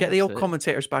 Yeah, get the old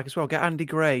commentators back as well. Get Andy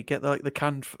Gray. Get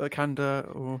the Kanda,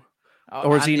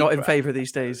 or is he not in favour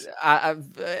these days?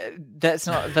 That's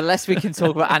not. The less we can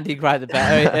talk about Andy Gray, the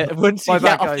better. Once you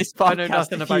get off this podcast, I know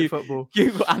nothing about football.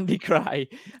 Google Andy Gray,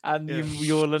 and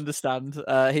you'll understand.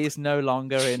 He is no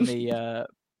longer in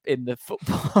the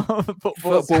football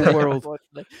world.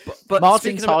 But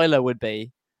Martin Tyler would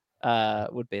be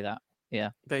that.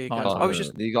 Yeah, there you go. I was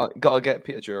just you got to get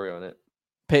Peter Drury on it.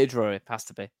 Peter Drury has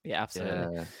to be. Yeah,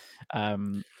 absolutely. Yeah.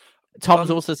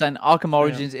 Tom's also saying Arkham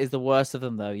Origins is the worst of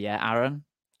them, though. Yeah, Aaron.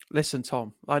 Listen,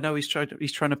 Tom. I know he's trying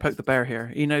to poke the bear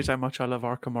here. He knows how much I love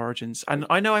Arkham Origins, and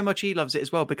I know how much he loves it as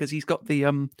well because he's got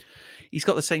the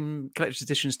same collector's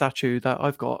edition statue that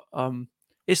I've got.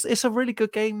 It's a really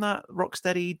good game that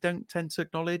Rocksteady don't tend to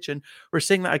acknowledge, and we're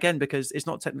seeing that again because it's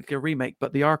not technically a remake,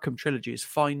 but the Arkham trilogy is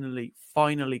finally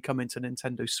coming to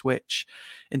Nintendo Switch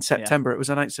in September. It was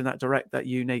announced in that direct that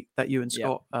you and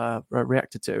Scott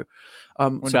reacted to. I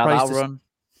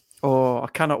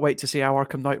cannot wait to see how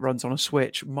Arkham Knight runs on a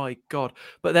Switch. My God!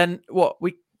 But then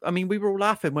we were all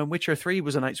laughing when Witcher 3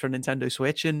 was announced for Nintendo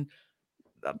Switch, and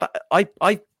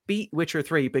I beat Witcher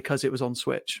 3 because it was on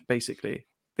Switch, basically.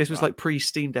 This was like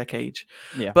pre-Steam Deck age.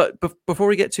 Yeah. But before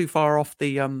we get too far off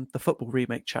the football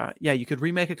remake chat, you could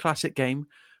remake a classic game.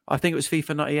 I think it was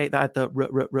FIFA 98 that had the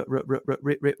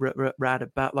rad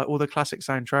about like all the classic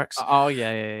soundtracks. Oh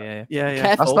yeah.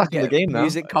 Careful, that's back in the game now.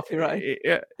 Music copyright.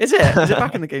 Yeah. Is it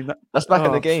back in the game? That's back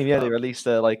in the game. Yeah, they released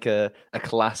a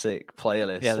classic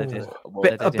playlist. Yeah, they did.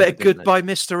 A bit of Goodbye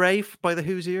Mr. A by the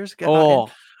Hoosiers.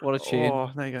 What a tune! Oh,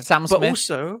 there you go. Sam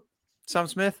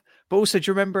Smith. But also,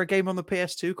 do you remember a game on the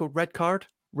PS2 called Red Card?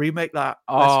 Remake that.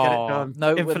 Let's get it done.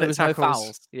 No, there Infinite was tackles. no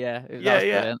fouls. Yeah, that was Yeah.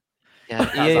 brilliant. Yeah,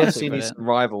 That's EA have absolutely seen brilliant. some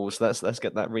rivals. Let's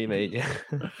get that remade. Yeah.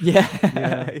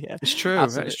 Yeah, It's true. That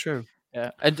absolutely. is true.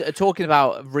 Yeah, and talking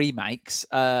about remakes,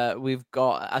 we've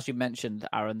got, as you mentioned,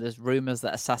 Aaron, there's rumors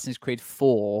that Assassin's Creed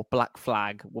 4 Black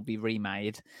Flag will be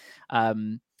remade.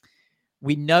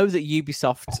 We know that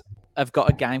Ubisoft have got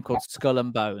a game called Skull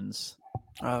and Bones,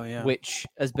 which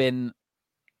has been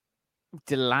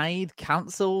delayed,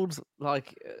 cancelled,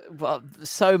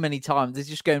 so many times. It's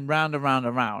just going round and round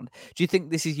and round. Do you think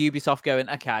this is Ubisoft going,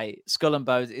 okay, Skull and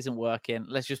Bones isn't working,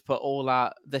 let's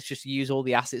just use all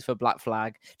the assets for Black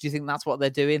Flag? Do you think that's what they're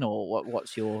doing, or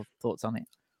what's your thoughts on it?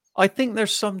 I think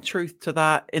there's some truth to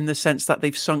that in the sense that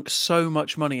they've sunk so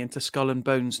much money into Skull and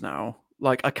Bones now.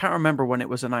 Like, I can't remember when it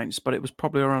was announced, but it was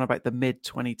probably around about the mid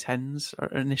 2010s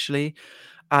initially.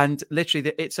 And literally,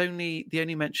 the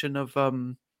only mention of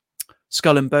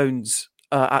Skull and Bones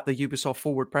at the Ubisoft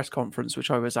Forward press conference,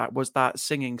 which I was at, was that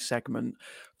singing segment,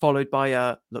 followed by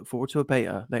a look forward to a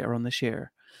beta later on this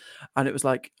year. And it was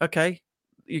like, okay,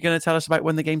 you're going to tell us about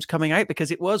when the game's coming out,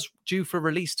 because it was due for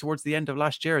release towards the end of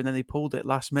last year, and then they pulled it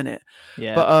last minute.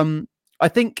 Yeah. But I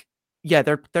think, yeah,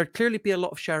 there clearly be a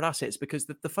lot of shared assets, because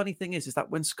the funny thing is that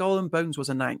when Skull and Bones was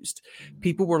announced,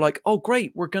 people were like, oh,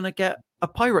 great, we're going to get a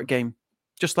pirate game.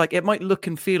 Just like, it might look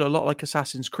and feel a lot like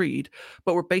Assassin's Creed,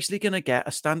 but we're basically going to get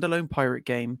a standalone pirate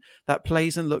game that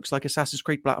plays and looks like Assassin's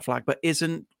Creed Black Flag, but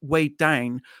isn't weighed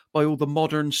down by all the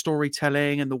modern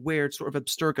storytelling and the weird sort of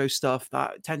abstergo stuff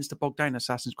that tends to bog down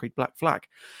Assassin's Creed Black Flag.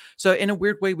 So in a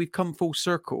weird way, we've come full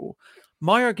circle.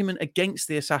 My argument against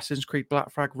the Assassin's Creed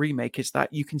Black Flag remake is that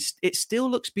it still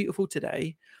looks beautiful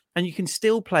today, and you can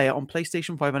still play it on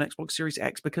PlayStation 5 and Xbox Series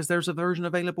X, because there's a version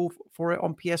available for it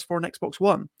on PS4 and Xbox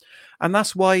One. And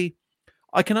that's why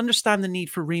I can understand the need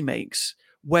for remakes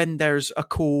when there's a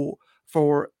call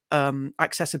for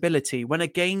accessibility, when a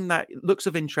game that looks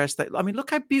of interest,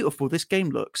 look how beautiful this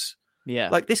game looks. Yeah.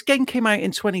 Like, this game came out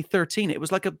in 2013. It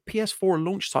was like a PS4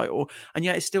 launch title, and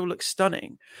yet it still looks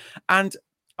stunning. And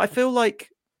I feel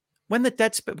like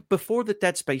before the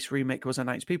Dead Space remake was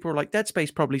announced, people were like, Dead Space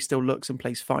probably still looks and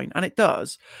plays fine, and it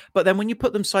does. But then when you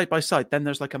put them side by side, then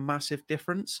there's like a massive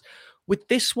difference. With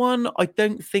this one, I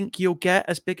don't think you'll get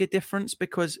as big a difference,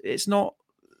 because it's not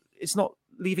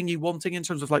leaving you wanting in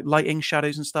terms of like lighting,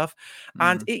 shadows and stuff.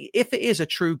 And if it is a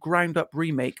true ground up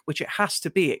remake, which it has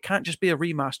to be, it can't just be a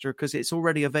remaster, because it's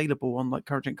already available on like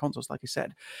current gen consoles, like I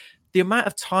said. The amount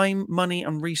of time, money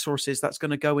and resources that's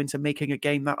going to go into making a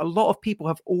game that a lot of people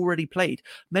have already played.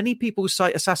 Many people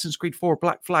cite Assassin's Creed 4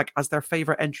 Black Flag as their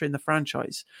favorite entry in the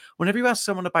franchise. Whenever you ask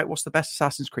someone about what's the best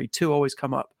Assassin's Creed, two always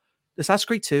come up. Assassin's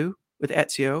Creed 2 with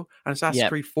Ezio and Assassin's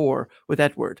Creed 4 with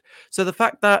Edward. So the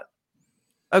fact that,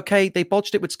 okay, they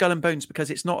bodged it with Skull and Bones because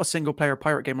it's not a single-player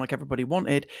pirate game like everybody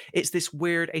wanted. It's this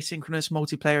weird asynchronous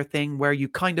multiplayer thing where you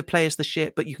kind of play as the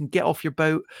ship, but you can get off your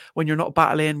boat when you're not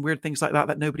battling, weird things like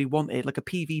that nobody wanted, like a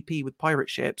PvP with pirate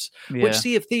ships, which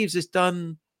Sea of Thieves has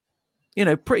done,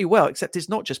 pretty well, except it's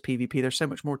not just PvP. There's so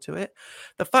much more to it.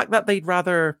 The fact that they'd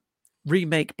rather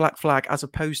remake Black Flag as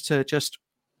opposed to just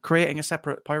creating a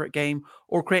separate pirate game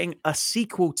or creating a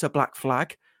sequel to Black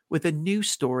Flag with a new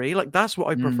story, like, that's what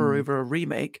I prefer over a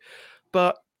remake.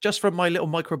 But just from my little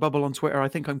micro bubble on Twitter, I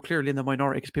think I'm clearly in the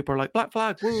minority, because people are like, Black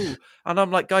Flag, woo. And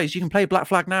I'm like, guys, you can play Black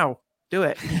Flag now. Do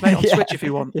it. You can play it on Switch if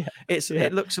you want.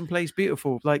 It looks and plays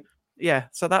beautiful. Like, yeah,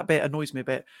 so that bit annoys me a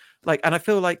bit. Like, and I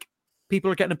feel like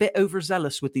people are getting a bit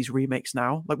overzealous with these remakes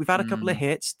now. Like, we've had a couple of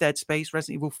hits, Dead Space,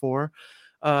 Resident Evil 4.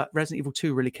 Resident Evil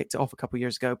 2 really kicked it off a couple of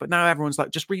years ago. But now everyone's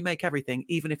like, just remake everything,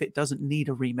 even if it doesn't need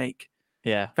a remake.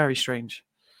 Yeah. Very strange.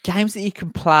 Games that you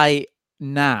can play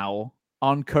now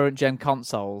on current gen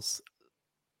consoles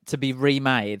to be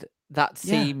remade, that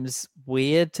seems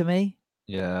weird to me.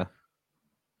 Yeah.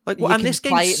 Like, well, and this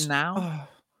game's now.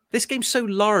 This game's so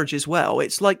large as well.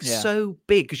 It's like so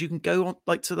big, because you can go on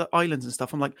like to the islands and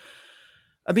stuff. I'm like,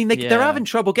 I mean, they're having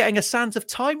trouble getting a Sands of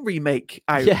Time remake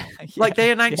out. Like,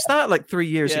 they announced that like 3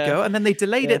 years ago, and then they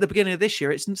delayed it at the beginning of this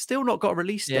year. It's still not got a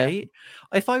release date.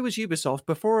 If I was Ubisoft,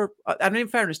 before, and in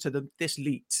fairness to them, this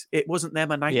leaked. It wasn't them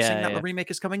announcing that the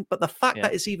remake is coming, but the fact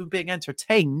that it's even being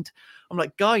entertained, I'm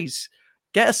like, guys,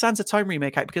 get a Sands of Time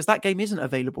remake out, because that game isn't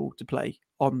available to play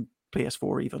on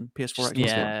PS4, even PS4.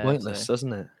 It's pointless,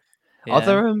 doesn't it? Are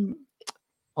there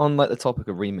on like the topic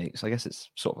of remakes, I guess it's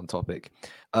sort of on topic.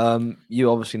 You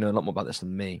obviously know a lot more about this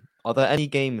than me. Are there any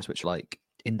games which, like,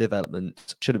 in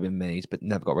development, should have been made but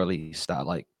never got released, that are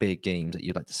like big games that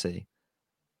you'd like to see?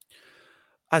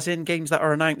 As in games that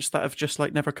are announced that have just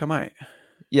like never come out?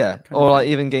 Yeah, or like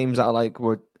even games that are like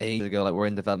were ages ago, like were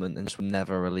in development and just were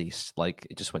never released, like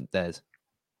it just went dead.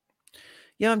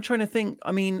 Yeah, I'm trying to think.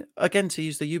 I mean, again, to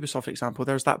use the Ubisoft example,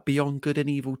 there's that Beyond Good and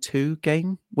Evil 2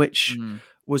 game, which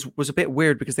was a bit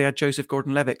weird because they had Joseph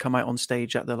Gordon-Levitt come out on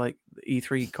stage at the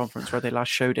E3 conference where they last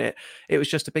showed it. It was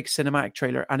just a big cinematic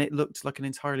trailer, and it looked like an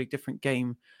entirely different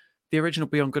game. The original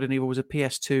Beyond Good and Evil was a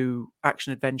PS2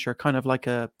 action adventure, kind of like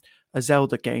a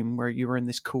Zelda game where you were in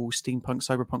this cool steampunk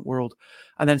cyberpunk world,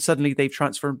 and then suddenly they've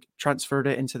transferred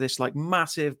it into this like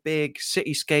massive big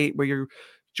cityscape where you're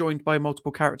joined by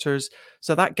multiple characters.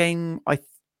 So that game,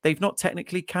 they've not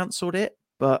technically cancelled it,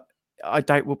 but I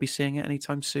doubt we'll be seeing it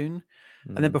anytime soon.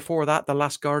 And then before that, The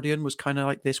Last Guardian was kind of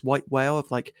like this white whale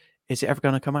of like, is it ever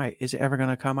going to come out? Is it ever going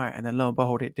to come out? And then lo and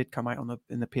behold, it did come out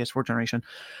in the PS4 generation.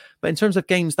 But in terms of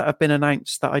games that have been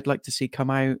announced that I'd like to see come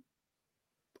out,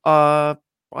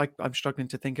 I'm struggling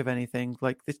to think of anything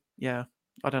like this. Yeah,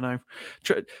 I don't know.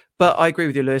 But I agree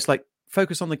with you, Lewis. Like,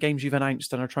 focus on the games you've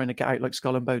announced and are trying to get out, like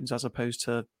Skull and Bones, as opposed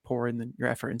to pouring your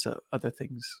effort into other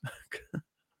things.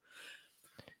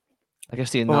 I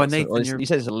guess the announcement, you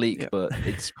said it's a leak, but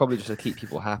it's probably just to keep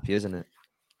people happy, isn't it?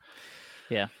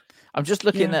 Yeah. I'm just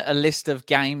looking at a list of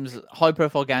games,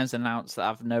 high-profile games announced that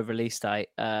have no release date.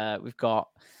 We've got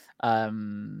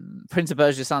Prince of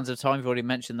Persia: Sands of Time. We've already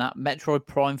mentioned that. Metroid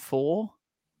Prime 4.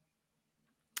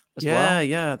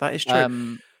 Yeah, that is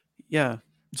true.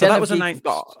 So that was announced.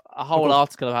 Got a whole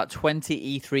article about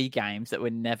 20 E3 games that were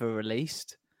never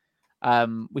released,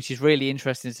 which is really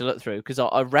interesting to look through because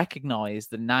I recognize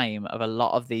the name of a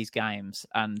lot of these games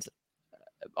and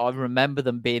I remember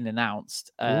them being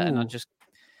announced, and I just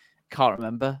can't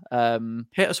remember.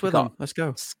 Hit us with them. Let's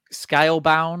go.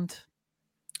 Scalebound.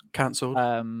 Cancelled.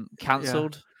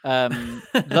 Cancelled.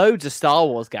 Loads of Star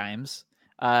Wars games.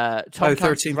 Tom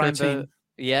Clancy's 13.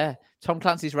 Yeah. Tom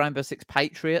Clancy's Rainbow Six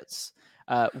Patriots.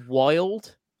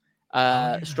 Wild.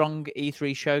 Strong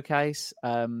E3 showcase.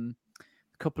 A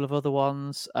couple of other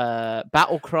ones.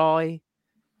 Battle Cry.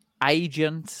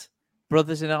 Agent.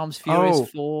 Brothers in Arms Furious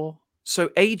 4.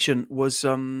 So Agent was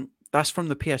that's from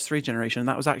the PS3 generation, and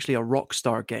that was actually a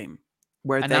Rockstar game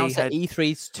where announced they had at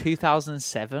E3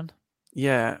 2007.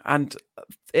 Yeah, and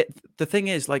the thing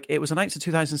is, like, it was announced in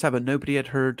 2007. Nobody had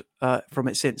heard from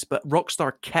it since, but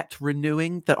Rockstar kept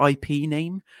renewing the IP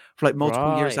name for like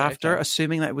multiple years after,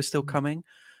 assuming that it was still coming.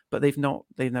 But they've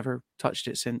never touched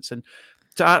it since. And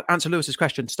to answer Lewis's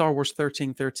question, Star Wars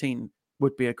 1313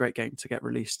 would be a great game to get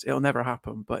released. It'll never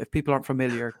happen, but if people aren't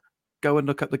familiar, go and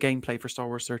look up the gameplay for Star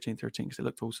Wars 1313 because it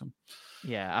looked awesome.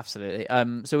 Yeah, absolutely.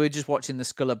 So we're just watching the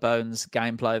Skull and Bones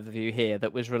gameplay overview here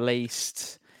that was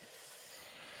released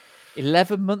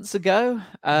 11 months ago.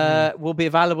 Will be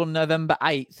available November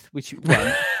 8th, which it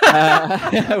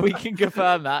won't. We can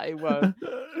confirm that it won't.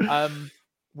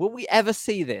 Will we ever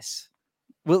see this?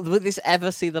 Will this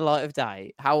ever see the light of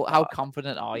day? How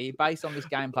confident are you based on this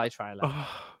gameplay trailer?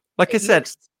 Like I said,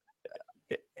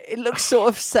 it looks sort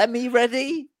of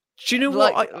semi-ready. Do you know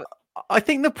what? I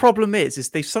think the problem is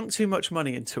they've sunk too much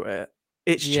money into it.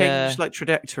 It's changed like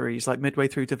trajectories, like midway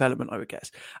through development, I would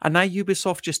guess. And now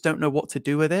Ubisoft just don't know what to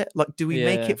do with it. Like, do we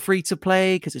make it free to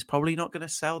play? Because it's probably not going to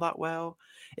sell that well.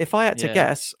 If I had to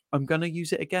guess, I'm going to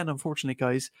use it again, unfortunately,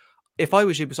 guys. If I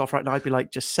was Ubisoft right now, I'd be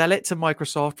like, just sell it to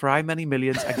Microsoft for how many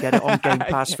millions and get it on Game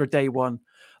Pass for day one.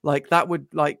 Like, that would,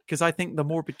 like, because I think the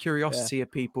morbid curiosity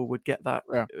of people would get that.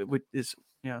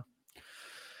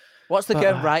 What's the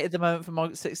going rate at the moment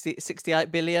for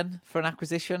 68 billion for an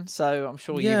acquisition? So I'm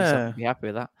sure Ubisoft would be happy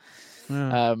with that.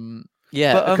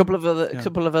 A couple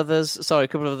of others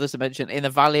to mention. In the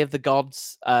Valley of the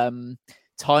Gods,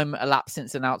 time elapsed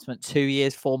since announcement 2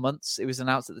 years, 4 months. It was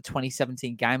announced at the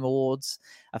 2017 Game Awards,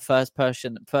 a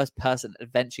first-person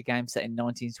adventure game set in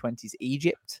 1920s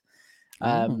Egypt.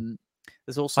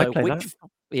 There's also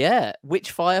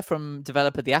Witchfire from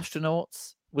developer The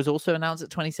Astronauts was also announced at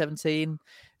 2017,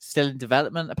 still in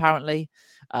development apparently.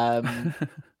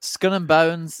 Skull and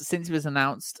Bones, since it was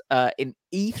announced in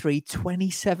E3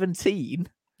 2017.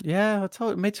 Yeah, I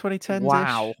told mid 2010.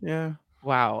 Wow. Yeah.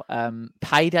 Wow.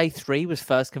 Payday 3 was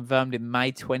first confirmed in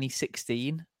May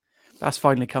 2016. That's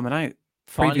finally coming out.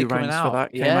 Preview rounds for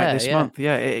that came out this month.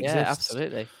 Yeah, it exists. Yeah,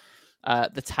 absolutely.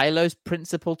 The Talos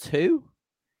Principle 2.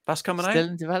 That's coming out. Still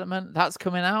in development. That's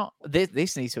coming out.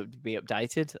 This needs to be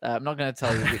updated. I'm not going to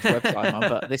tell you which website I'm on,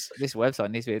 but this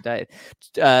website needs to be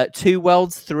updated. Two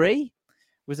Worlds 3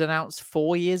 was announced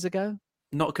 4 years ago.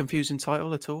 Not a confusing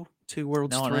title at all. Two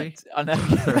Worlds 3. I know.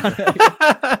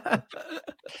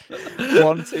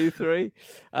 1, 2, 3.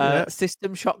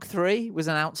 System Shock 3 was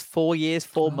announced 4 years,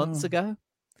 4 months ago.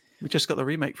 We just got the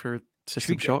remake for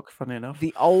System Shock, funny enough.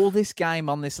 The oldest game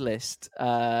on this list,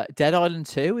 Dead Island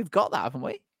 2. We've got that, haven't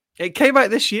we? It came out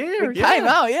this year. It came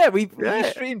out, yeah. We Yeah.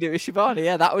 streamed it with Shivani.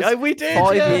 Yeah, that was we did,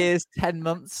 5 yeah. years, 10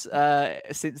 months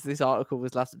since this article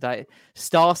was last updated.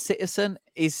 Star Citizen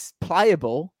is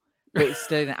playable, but it's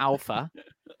still in alpha.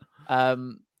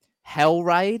 Hell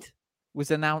Raid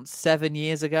was announced 7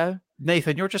 years ago.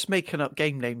 Nathan, you're just making up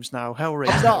game names now. Hell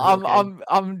Raid.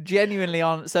 I'm genuinely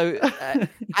on. So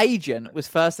Agent was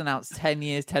first announced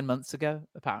 10 months ago,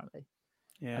 apparently.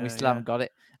 Yeah, and we still haven't got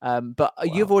it. But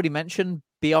you've already mentioned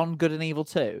Beyond Good and Evil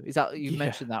 2. Is that you've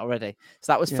mentioned that already?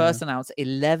 So that was first announced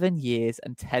 11 years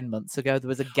and 10 months ago. There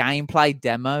was a gameplay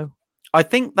demo. I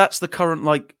think that's the current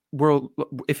world,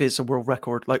 if it's a world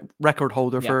record, record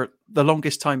holder for the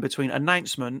longest time between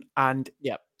announcement and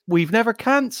we've never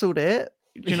cancelled it.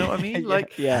 Do you know what I mean?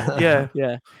 Yeah.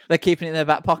 They're keeping it in their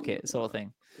back pocket, sort of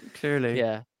thing. Clearly.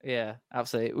 Yeah,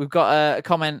 absolutely. We've got a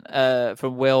comment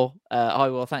from Will. Hi,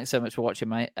 Will. Thanks so much for watching,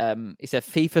 mate. He said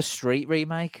FIFA Street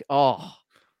remake. Oh,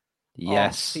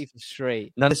 yes. FIFA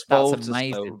Street. That's Volta.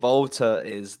 Amazing. Volta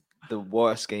is the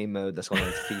worst game mode that's gone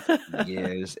into FIFA in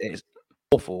years. It's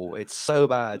awful. It's so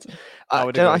bad.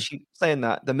 Actually, saying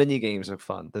that, the mini games are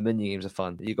fun.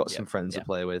 You've got some friends to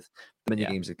play with. The mini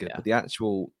games are good, but the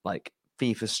actual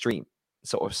FIFA Street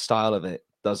sort of style of it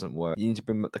doesn't work. You need to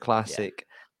bring up the classic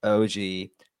OG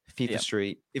FIFA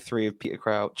Street 3 of Peter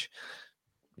Crouch.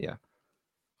 Yeah.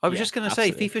 I was just going to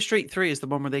say FIFA Street 3 is the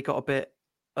one where they got a bit,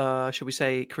 should we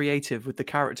say, creative with the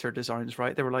character designs,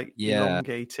 right? They were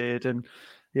elongated and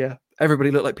everybody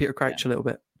looked like Peter Crouch a little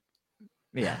bit.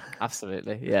 Yeah,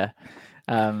 absolutely. Yeah.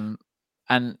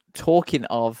 And talking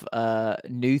of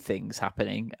new things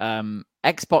happening,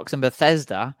 Xbox and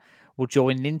Bethesda will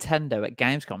join Nintendo at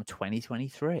Gamescom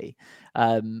 2023.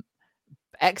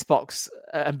 Xbox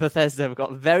and Bethesda have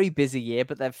got a very busy year,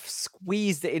 but they've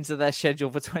squeezed it into their schedule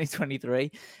for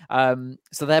 2023.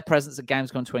 So their presence at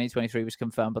Gamescom 2023 was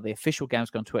confirmed by the official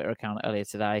Gamescom Twitter account earlier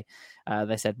today.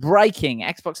 They said, breaking,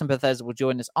 Xbox and Bethesda will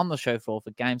join us on the show floor for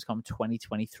Gamescom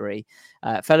 2023.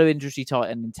 Fellow industry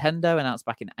titan Nintendo announced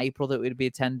back in April that it would be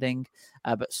attending,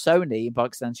 but Sony, by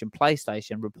extension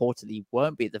PlayStation, reportedly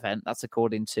won't be at the event. That's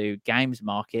according to Games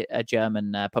Market, a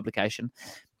German publication,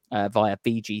 via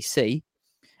VGC.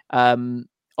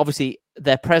 Obviously,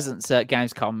 their presence at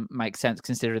Gamescom makes sense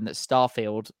considering that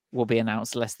Starfield will be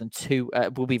announced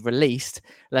will be released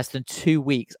less than 2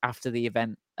 weeks after the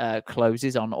event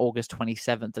closes on August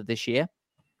 27th of this year.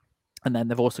 And then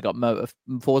they've also got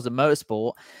Forza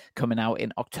Motorsport coming out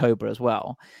in October as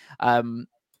well.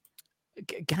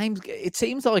 Games. It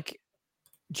seems like.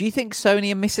 Do you think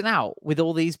Sony are missing out with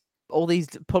all these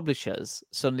publishers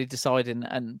suddenly deciding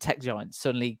and tech giants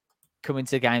suddenly coming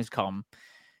to Gamescom?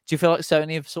 Do you feel like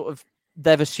Sony have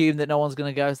they've assumed that no one's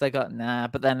going to go, so they got nah,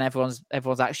 but then everyone's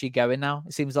actually going now?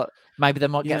 It seems like maybe they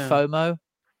might get FOMO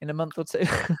in a month or two.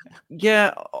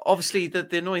 Yeah, obviously the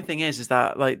annoying thing is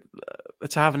that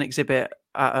to have an exhibit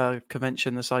at a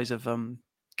convention the size of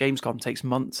Gamescom takes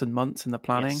months and months in the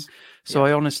planning. Yes. So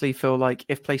I honestly feel like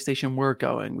if PlayStation were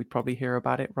going, we'd probably hear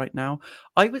about it right now.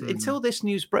 Until this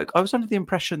news broke, I was under the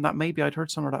impression that maybe I'd heard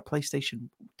somewhere that PlayStation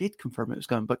did confirm it was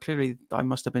going, but clearly I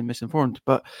must have been misinformed.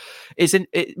 But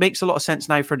it makes a lot of sense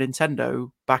now for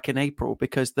Nintendo back in April,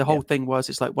 because the whole thing was,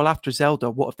 it's like, well, after Zelda,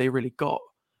 what have they really got?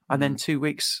 And then 2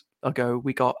 weeks ago,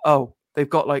 we got, they've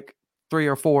got 3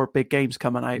 or 4 big games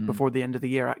coming out before the end of the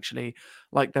year. Actually,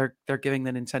 they're giving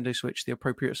the Nintendo Switch the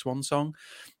appropriate swan song.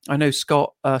 I know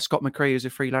Scott McRae, who's a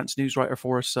freelance news writer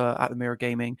for us at the Mirror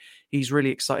Gaming. He's really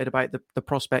excited about the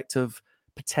prospect of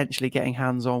potentially getting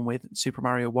hands on with Super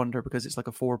Mario Wonder, because it's like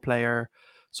a 4-player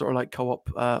sort of co-op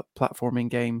platforming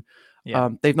game. Yeah.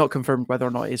 They've not confirmed whether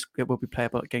or not it will be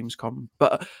playable at Gamescom.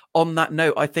 But on that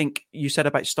note, I think you said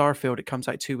about Starfield, it comes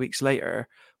out 2 weeks later.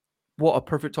 What a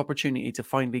perfect opportunity to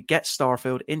finally get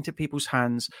Starfield into people's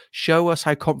hands. Show us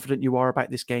how confident you are about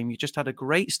this game. You just had a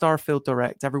great Starfield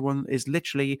Direct. Everyone is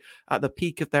literally at the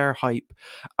peak of their hype.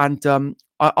 And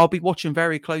I'll be watching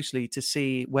very closely to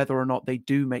see whether or not they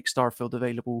do make Starfield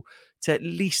available to at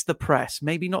least the press.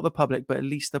 Maybe not the public, but at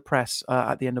least the press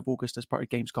at the end of August as part of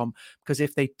Gamescom. Because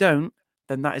if they don't,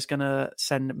 then that is going to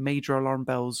send major alarm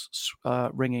bells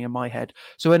ringing in my head.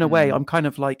 So in a way, I'm kind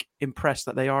of impressed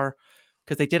that they are,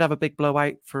 because they did have a big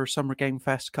blowout for Summer Game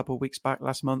Fest a couple of weeks back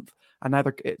last month. And now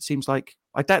it seems like,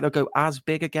 I doubt they'll go as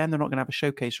big again. They're not going to have a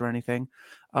showcase or anything.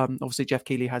 Obviously, Jeff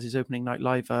Keighley has his opening night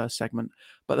live segment.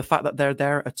 But the fact that they're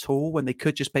there at all when they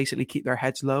could just basically keep their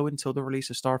heads low until the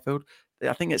release of Starfield,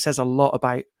 I think it says a lot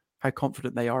about how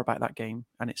confident they are about that game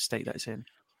and its state that it's in.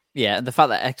 Yeah, and the fact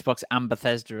that Xbox and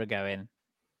Bethesda are going,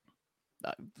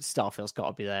 Starfield's got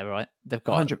to be there, right? They've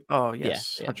got 100. Oh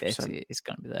yes, yeah, 100%. it's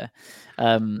going to be there.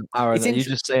 Aaron, are you It's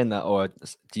just saying that, or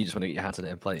do you just want to get your hands on it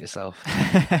and play it yourself?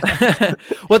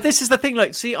 Well, this is the thing.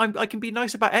 Like, see, I can be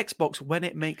nice about Xbox when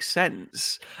it makes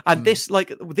sense, and this,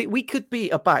 like, we could be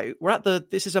about. We're at the.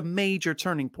 This is a major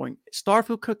turning point.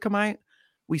 Starfield could come out.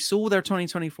 We saw their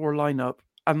 2024 lineup,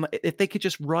 and if they could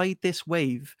just ride this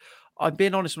wave. I'm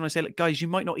being honest when I say, like, guys, you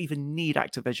might not even need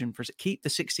Activision for it. Keep the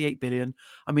 68 billion.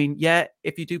 I mean, yeah,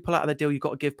 if you do pull out of the deal, you've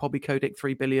got to give Bobby Kotick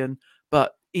 3 billion,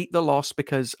 but eat the loss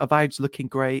because Avowed's looking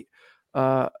great.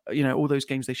 All those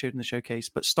games they showed in the showcase,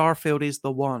 but Starfield is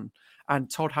the one, and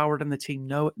Todd Howard and the team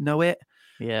know it.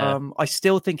 Yeah. I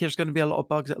still think there's going to be a lot of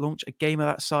bugs at launch. A game of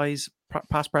that size,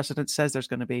 past precedent says there's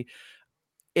going to be.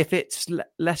 If it's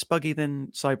less buggy than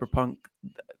Cyberpunk,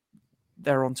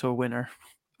 they're onto a winner.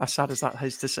 As sad as that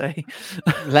is to say.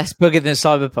 Less buggy than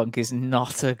Cyberpunk is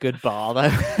not a good bar,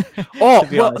 though.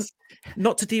 Honest.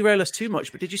 Not to derail us too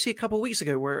much, but did you see a couple of weeks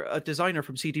ago where a designer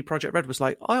from CD Projekt Red was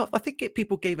like, I think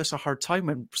people gave us a hard time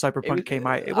when Cyberpunk came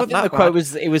out. It wasn't that the bad. quote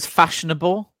was, it was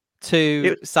fashionable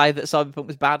to say that Cyberpunk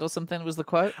was bad or something, was the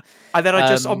quote. And then I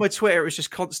just, on my Twitter, it was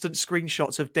just constant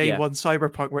screenshots of day one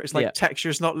Cyberpunk where it's like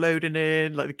textures not loading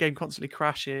in, like the game constantly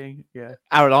crashing. Yeah.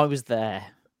 Aaron, I was there.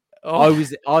 Oh, I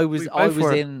was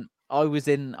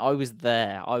in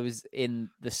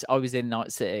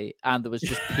Night City, and there was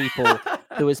just people.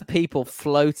 There was people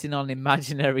floating on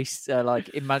imaginary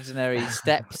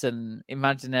steps and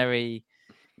imaginary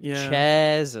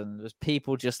chairs, and there was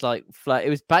people just like float.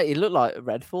 It looked like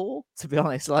Redfall, to be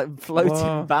honest, like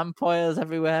floating vampires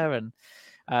everywhere, and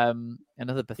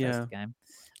another Bethesda game.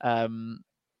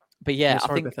 But yeah, I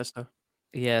think Bethesda.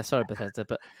 Yeah, sorry, Bethesda,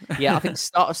 but yeah, I think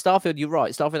Starfield. You're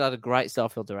right. Starfield had a great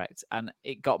Starfield Direct, and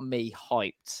it got me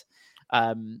hyped.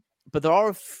 But there are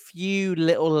a few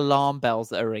little alarm bells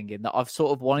that are ringing that I've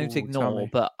sort of wanted to ignore,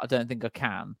 but I don't think I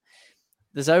can.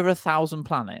 There's over 1,000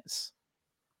 planets.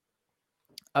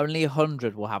 Only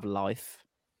 100 will have life.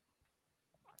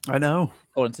 I know,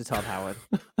 according to Todd Howard.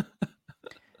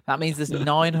 That means there's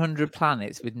 900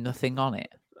 planets with nothing on it.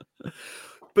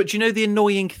 But you know, the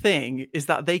annoying thing is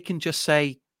that they can just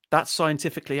say that's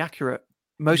scientifically accurate.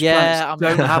 Most planets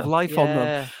don't have life on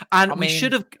them, and we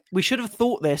should have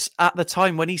thought this at the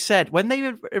time when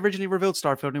they originally revealed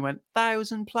Starfield and he went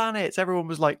 1,000 planets. Everyone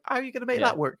was like, "How are you going to make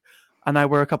that work?" And now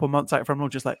we're a couple months out from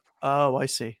launch, just like, "Oh, I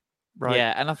see." Right.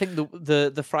 Yeah, and I think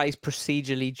the phrase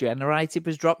procedurally generated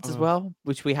was dropped as well,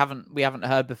 which we haven't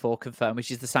heard before confirmed,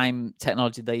 which is the same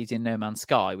technology they use in No Man's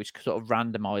Sky, which sort of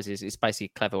randomizes. It's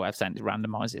basically a clever way of saying it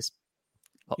randomizes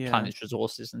planets'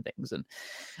 resources and things. And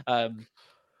I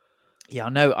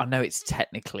know it's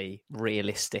technically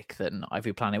realistic that not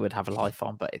every planet would have a life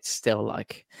on, but it's still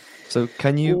like. So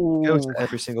can you go to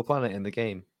every single planet in the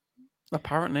game?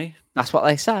 Apparently, that's what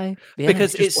they say. Yeah,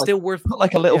 because it's like, still worth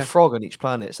like a little frog on each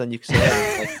planet, so then you can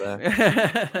say.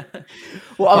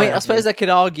 Well, I mean, I suppose they could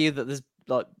argue that there's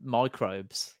like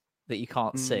microbes that you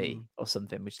can't see or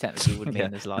something, which technically would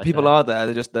mean there's life. People are there.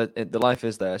 They're just the life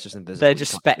is there. It's just invisible. They're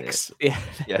just specks.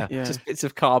 Yeah, just bits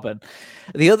of carbon.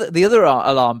 The other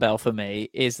alarm bell for me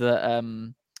is that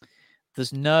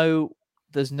there's no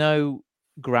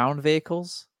ground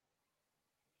vehicles.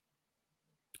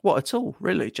 What at all?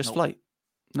 Really? Just flight?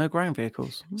 No ground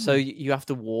vehicles. So you have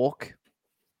to walk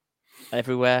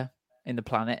everywhere in the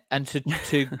planet, and to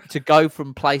go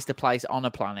from place to place on a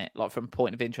planet, like from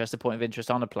point of interest to point of interest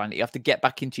on a planet, you have to get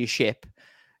back into your ship,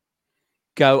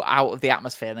 go out of the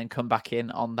atmosphere, and then come back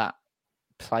in on that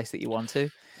place that you want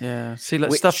to. Yeah. See,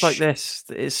 like stuff like this.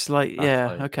 It's like,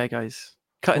 okay, guys,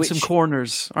 cutting some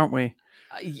corners, aren't we?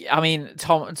 I mean,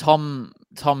 Tom in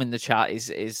the chat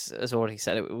has already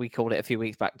said it. We called it a few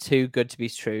weeks back. Too good to be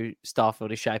true.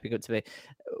 Starfield is shaping up to be.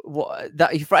 What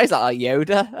that you phrase that like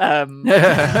Yoda?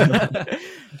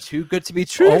 Too good to be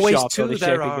true. Always Starfield two is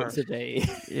there shaping are. up to be.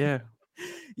 Yeah.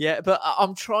 Yeah, but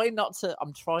I'm trying not to.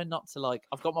 Like,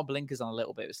 I've got my blinkers on a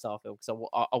little bit with Starfield because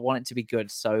I want it to be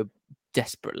good so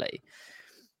desperately.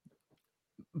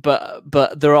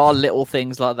 But there are little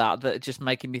things like that are just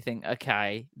making me think,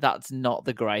 okay, that's not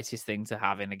the greatest thing to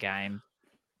have in a game.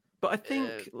 But I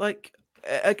think,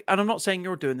 and I'm not saying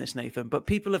you're doing this, Nathan, but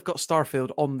people have got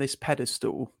Starfield on this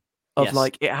pedestal of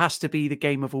like, it has to be the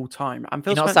game of all time. And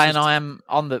Phil You're not Spencer's saying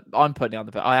I'm putting it on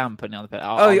the pedestal. I am putting it on the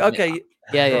pedestal. Oh, okay.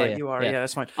 Yeah, right, you are. Yeah,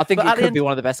 that's fine. I think it could be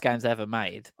one of the best games ever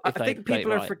made. I think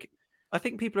people are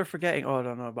forgetting. Oh, I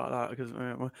don't know about that because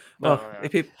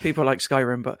people like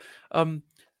Skyrim, but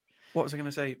what was I going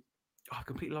to say? Oh, I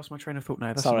completely lost my train of thought now.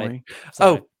 That's annoying.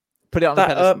 Sorry. Put it on the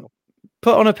pedestal.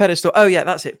 Put on a pedestal. Oh, yeah,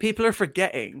 that's it. People are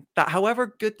forgetting that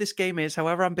however good this game is,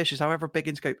 however ambitious, however big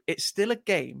in scope, it's still a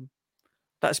game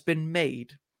that's been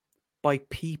made by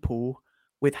people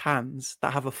with hands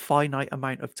that have a finite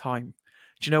amount of time.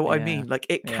 Do you know what I mean? Like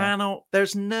it cannot.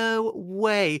 There's no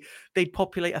way they'd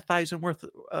populate 1,000 worth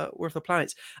of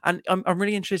planets. And I'm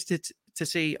really interested to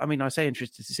see. I mean, I say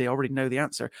interested to see. I already know the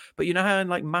answer. But you know how in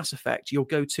like Mass Effect, you'll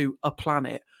go to a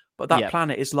planet, but that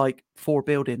planet is like 4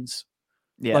 buildings.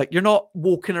 Yeah. Like you're not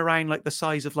walking around like the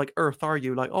size of like Earth, are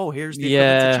you? Like, oh, here's the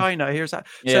equivalent to China. Here's that.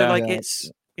 So like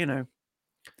it's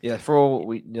Yeah, for all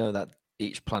we know that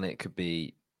each planet could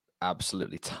be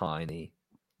absolutely tiny.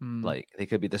 Like they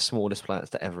could be the smallest planets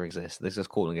that ever exist. They're just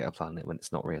calling it a planet when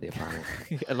it's not really a planet.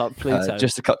 Like Pluto.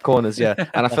 Just to cut corners, yeah.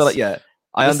 And I feel like,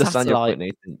 I understand your point,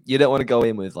 Nathan. You don't want to go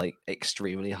in with like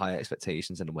extremely high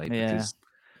expectations in a way because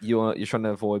you're trying to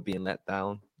avoid being let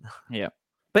down. Yeah.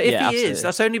 But if he is,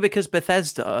 that's only because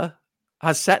Bethesda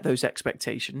has set those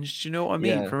expectations. Do you know what I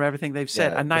mean? From everything they've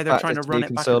said, and now they're trying to run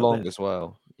it back so a long bit. as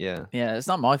well. Yeah, it's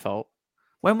not my fault.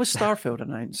 When was Starfield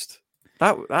announced?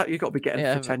 That you got to be getting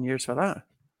for 10 years for that.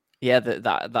 Yeah,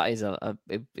 that is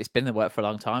it's been in the work for a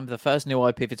long time. The first new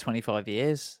IP for 25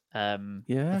 years.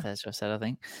 Bethesda said, I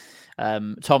think.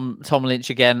 Tom Lynch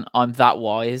again. I'm that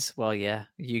wise. Well, yeah,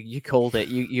 you called it.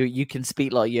 You can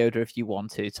speak like Yoda if you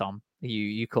want to, Tom.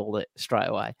 You called it straight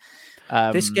away.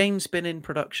 This game's been in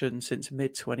production since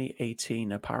mid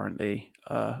 2018, apparently,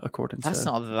 according to. That's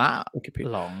not that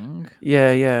long.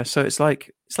 Yeah. So it's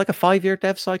like a 5-year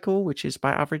dev cycle, which is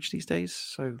about average these days.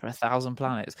 So for 1,000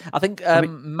 planets, I think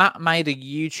Matt made a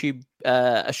YouTube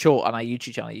a short on our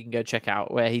YouTube channel. You can go check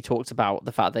out where he talks about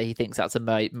the fact that he thinks that's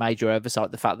a major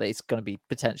oversight. The fact that it's going to be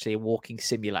potentially a walking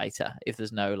simulator if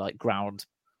there's no like ground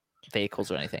vehicles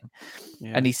or anything.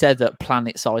 And he said that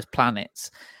planet-sized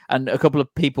planets, and a couple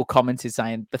of people commented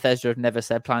saying Bethesda have never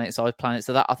said planet-sized planets.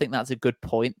 So that I think that's a good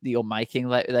point that you're making.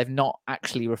 They've not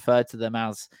actually referred to them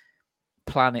as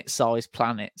planet-sized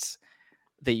planets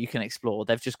that you can explore.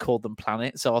 They've just called them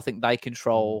planets. So I think they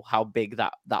control how big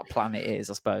that planet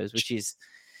is, I suppose, which is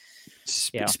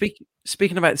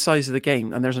Speaking about the size of the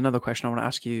game, and there's another question I want to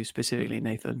ask you specifically,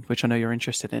 Nathan, which I know you're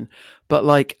interested in. But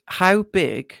like, how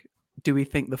big do we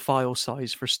think the file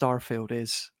size for Starfield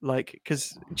is? Like,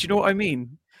 because do you know what I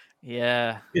mean?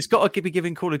 Yeah, it's got to be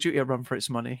giving Call of Duty a run for its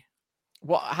money.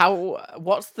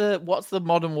 What's the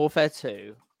Modern Warfare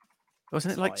 2?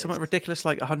 Wasn't it like something ridiculous,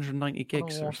 like 190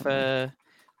 gigs or something?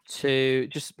 To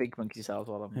just speak amongst yourselves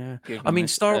while I'm. I mean,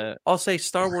 I'll say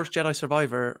Star Wars Jedi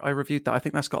Survivor. I reviewed that. I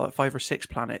think that's got like 5 or 6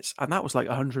 planets, and that was like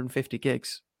 150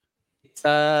 gigs.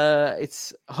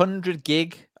 It's 100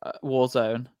 gig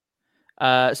Warzone.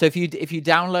 So if you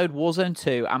download Warzone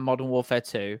 2 and Modern Warfare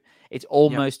 2, it's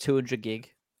almost 200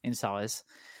 gig in size,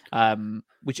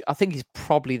 which I think is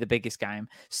probably the biggest game.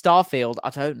 Starfield, I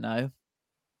don't know.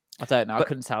 I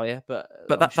couldn't tell you, but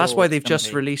that's why they've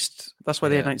just released. That's why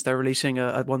they announced they're releasing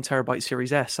a 1 terabyte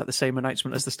Series S at the same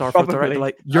announcement as the Starfield Direct.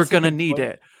 Like, you're gonna need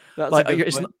it. Like,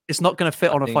 it's not gonna fit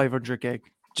on a 500 gig.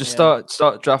 Just start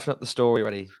drafting up the story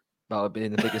already about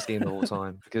being the biggest game of all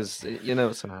time, because you know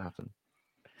what's gonna happen.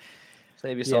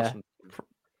 Save yourself.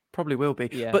 Probably will be.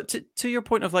 Yeah. But to your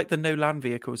point of like the no land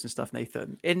vehicles and stuff,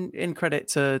 Nathan, in credit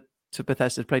to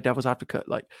Bethesda, to play devil's advocate,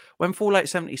 like when Fallout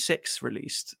 76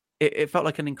 released, it felt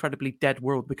like an incredibly dead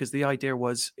world, because the idea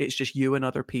was it's just you and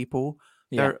other people.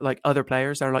 They're like other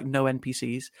players. They're like no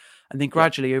NPCs. And then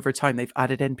gradually over time, they've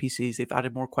added NPCs. They've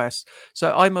added more quests.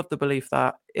 So I'm of the belief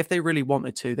that if they really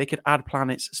wanted to, they could add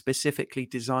planets specifically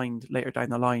designed later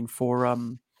down the line for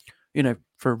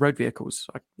for road vehicles.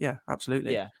 Yeah,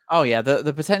 absolutely. Yeah. Oh yeah.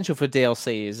 The potential for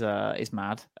DLC is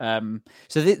mad.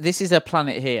 So this is a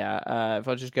planet here. If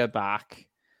I just go back,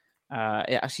 it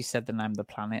actually said the name of the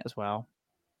planet as well.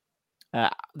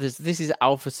 This is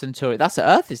Alpha Centauri. That's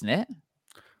Earth, isn't it?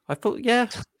 I thought, yeah.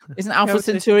 Isn't Alpha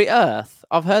Centauri Earth?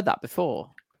 I've heard that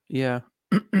before. Yeah.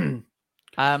 I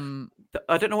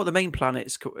don't know what the main planet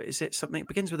is. Is it something? It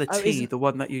begins with a T, the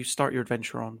one that you start your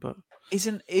adventure on, but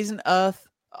isn't Earth?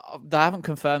 They haven't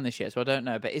confirmed this yet, so I don't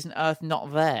know. But isn't Earth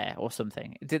not there or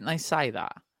something? Didn't they say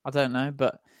that? I don't know,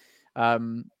 but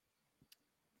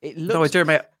it looks. No, I do,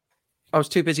 mate. I was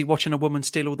too busy watching a woman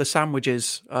steal all the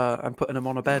sandwiches and putting them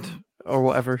on a bed or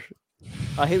whatever.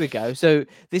 Oh, here we go. So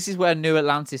this is where New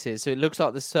Atlantis is. So it looks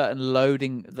like there's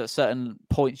certain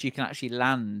points you can actually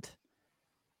land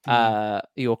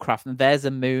your craft. And there's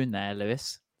a moon there,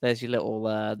 Lewis. There's your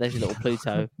little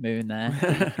Pluto moon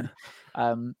there.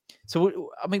 So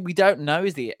I mean, we don't know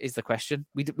is the question.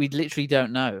 We literally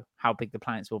don't know how big the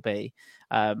planets will be.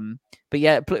 But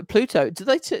yeah, Pluto. Do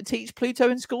they teach Pluto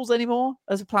in schools anymore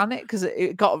as a planet? Because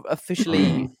it got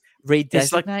officially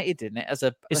redesignated, didn't it? As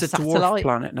a it's a satellite dwarf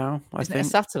planet now. I think a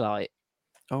satellite.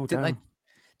 Oh, didn't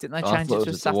Didn't they I change thought it to it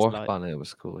a was a dwarf satellite? planet. It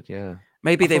was called, yeah.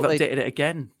 Maybe I they've thought updated it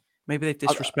again. Maybe they've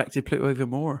disrespected Pluto even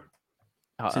more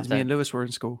since me and Lewis were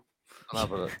in school. I'll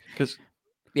have a look. Because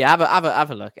Yeah, have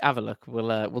a look. Have a look.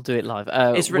 We'll do it live.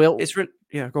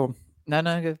 Yeah, go on.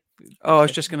 No. Go. Oh, I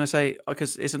was just going to say,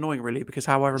 because it's annoying, really, because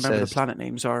how I remember Says- the planet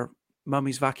names are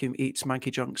Mummy's Vacuum eats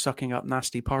manky junk, sucking up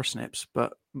nasty parsnips,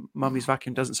 but Mummy's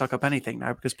Vacuum doesn't suck up anything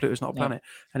now because Pluto's not a planet.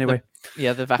 Anyway.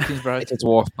 The vacuum's broke. It's a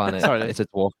dwarf planet. Sorry, it's a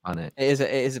dwarf planet. It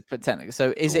is a technically.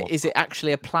 So is it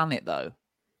actually a planet though?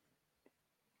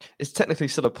 It's technically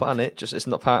still a planet, just it's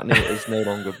not apparently it's no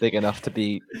longer big enough to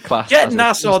be classed. Get as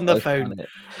NASA on the phone. Planet.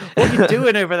 What are you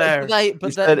doing over there?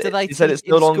 He said it's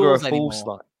no longer a full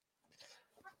slide.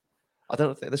 I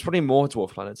don't think there's probably more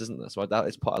dwarf planets, isn't there? So I doubt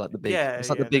it's part of like the big. It's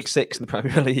like the big six in the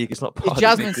Premier League. It's not part. Is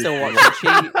Jasmine still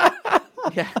watching?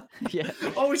 Yeah.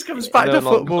 Always comes back to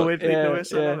football with me,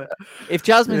 Lewis. I love it. If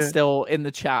Jasmine's still in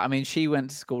the chat, I mean, she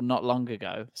went to school not long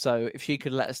ago, so if she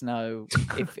could let us know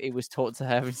if it was taught to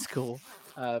her in school,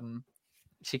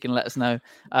 she can let us know.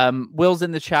 Will's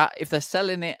in the chat. If they're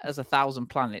selling it as 1,000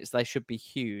 planets, they should be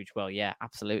huge. Well, yeah,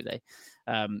 absolutely.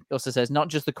 Also says not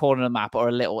just the corner of the map or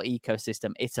a little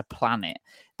ecosystem, it's a planet.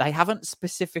 They haven't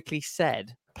specifically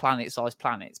said planet-sized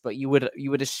planets, but you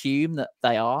would assume that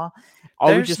they are.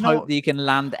 I would just hope that you can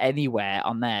land anywhere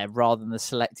on there rather than the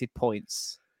selected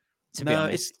points. To be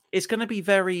honest, it's going to be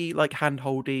very like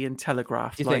hand-holdy and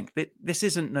telegraphed. Like this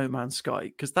isn't No Man's Sky,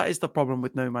 because that is the problem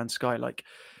with No Man's Sky. Like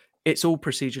it's all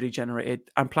procedurally generated,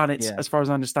 and planets, as far as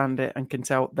I understand it and can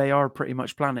tell, they are pretty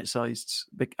much planet-sized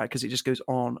because it just goes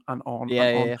on and on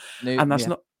and on.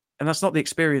 And that's not the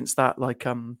experience that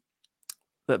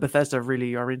that Bethesda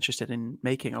really are interested in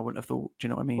making. I wouldn't have thought. Do you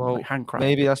know what I mean? Well, like handcrafted.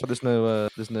 Maybe that's why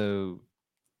there's no.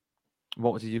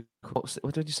 What did you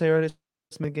say earlier?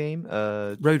 In the game,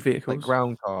 road vehicles, like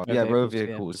ground cars. Road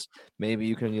vehicles. Yeah. Maybe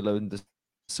you can only load the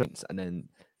certain, and then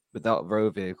without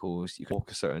road vehicles, you can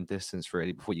walk a certain distance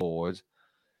really before you board.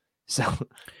 So,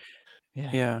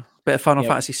 yeah. Bit of Final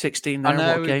Fantasy 16 there. I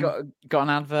know what a game. Got an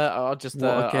advert. I'll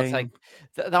take.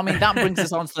 I mean, that brings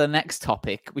us on to the next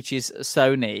topic, which is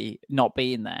Sony not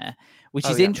being there, which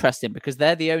is interesting because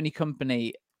they're the only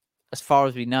company, as far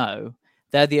as we know,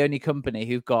 they're the only company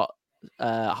who've got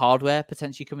hardware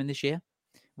potentially coming this year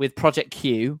with Project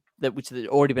Q, which has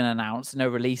already been announced, no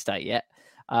release date yet.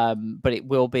 But it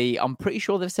will be. I'm pretty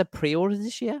sure they've said pre-order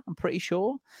this year. I'm pretty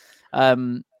sure.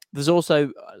 There's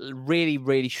also really,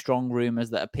 really strong rumors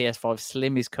that a PS5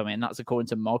 Slim is coming. That's according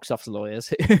to Microsoft's lawyers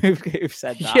who've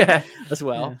said that as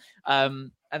well. Yeah.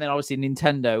 And then obviously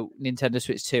Nintendo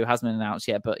Switch 2 hasn't been announced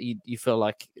yet, but you feel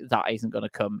like that isn't going to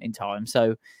come in time.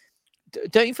 So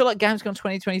don't you feel like Gamescom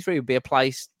 2023 would be a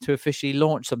place to officially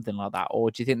launch something like that? Or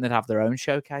do you think they'd have their own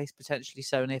showcase, potentially,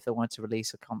 Sony, if they wanted to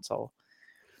release a console?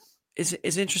 It's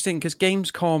interesting because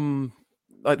Gamescom,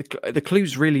 like the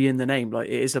clue's really in the name. Like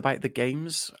it is about the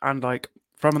games, and like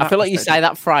from I feel like you say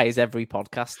that phrase every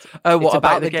podcast. Oh, what it's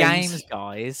about the games,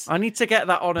 guys? I need to get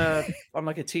that on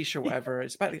like a t-shirt, or whatever.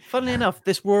 It's about. Funnily enough,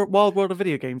 this wild world of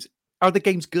video games, are the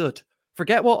games good?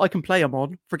 Forget what I can play them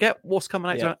on. Forget what's coming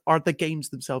out. Yeah. Are the games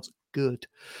themselves good?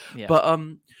 Yeah. But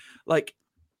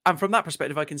and from that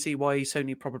perspective, I can see why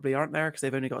Sony probably aren't there because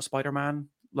they've only got Spider-Man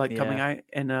coming out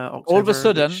in October. All of a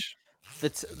sudden,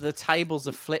 the tables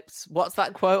are flipped. What's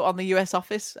that quote on the US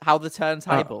office? How the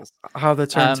turntables? How the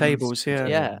turntables?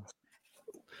 Yeah.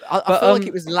 I feel like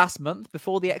it was last month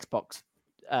before the Xbox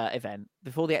event,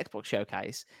 before the Xbox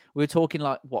showcase. We were talking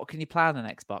like, what can you play on an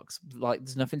Xbox? Like,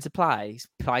 there's nothing to play.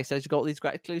 PlayStation got all these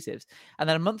great exclusives, and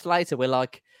then a month later, we're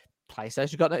like,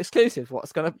 PlayStation got no exclusives.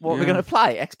 What we're gonna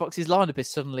play? Xbox's lineup is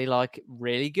suddenly like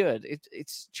really good.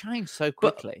 It's changed so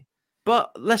quickly.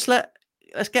 But let's get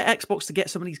Xbox to get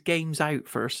some of these games out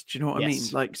first. Do you know what I mean?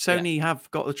 Like Sony have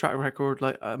got the track record.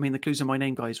 Like I mean, the clues in my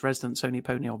name, guys. Resident Sony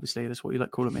Pony, obviously. That's what you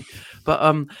like calling me.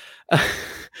 But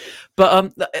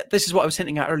this is what I was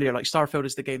hinting at earlier. Like Starfield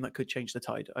is the game that could change the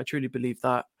tide. I truly believe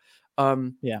that.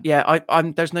 I'm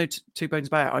there's no two bones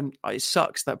about it. It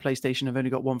sucks that PlayStation have only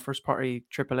got one first party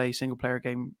AAA single player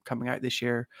game coming out this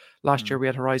year. Last year we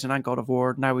had Horizon and God of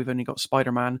War. Now we've only got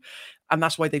Spider-Man, and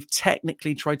that's why they've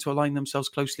technically tried to align themselves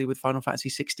closely with Final Fantasy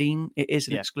 16. It is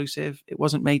an exclusive. It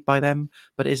wasn't made by them,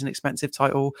 but it is an expensive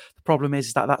title. The problem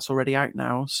is that that's already out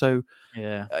now. So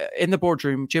in the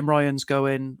boardroom, Jim Ryan's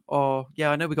going, "Oh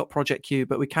yeah, I know we got Project Q,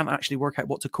 but we can't actually work out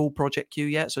what to call Project Q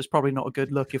yet. So it's probably not a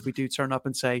good look if we do turn up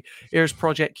and say, here's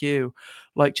Project Q."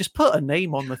 Like, just put a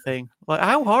name on the thing. Like,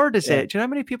 how hard is it? Do you know how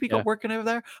many people you got working over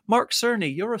there? Mark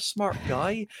Cerny, you're a smart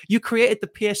guy. You created the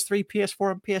PS3,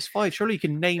 PS4, and PS5. Surely you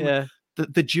can name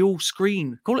the dual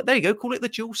screen. Call it. There you go. Call it the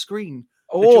dual screen.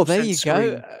 Oh, there you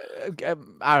go,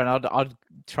 Aaron. I'd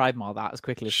trademark that as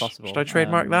quickly as possible. Should I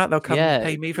trademark that? They'll come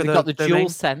pay me for we've got the domain.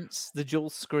 DualSense, the dual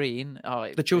screen.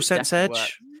 The DualSense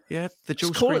Edge. Yeah, the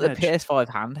dual Just call screen it the Edge. PS5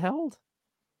 handheld.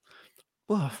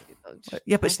 Well,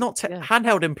 yeah, but it's not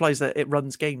handheld implies that it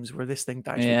runs games where this thing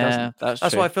actually doesn't.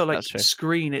 That's why I feel like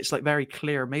screen. It's like very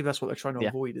clear. Maybe that's what they're trying to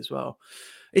avoid as well.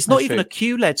 It's not even a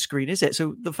QLED screen, is it?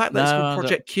 So the fact that it's called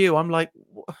Project Q, I'm like,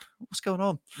 what's going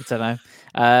on? I don't know.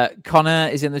 Connor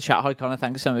is in the chat. Hi, Connor.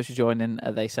 Thanks so much for joining.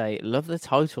 They say, love the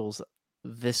titles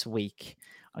this week.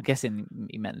 I'm guessing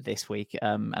he meant this week.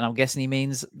 And I'm guessing he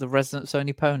means the Resident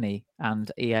Sony Pony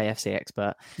and EAFC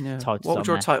Expert titles. What would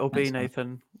your title be,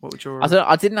 Nathan? What would your...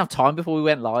 I didn't have time before we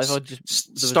went live. I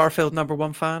just Starfield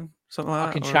 #1 fan? Something like that?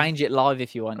 I can change it live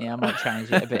if you want. Yeah, I might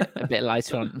change it a bit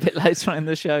later on, in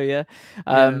the show. Yeah,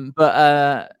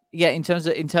 but in terms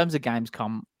of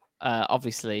Gamescom,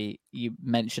 obviously you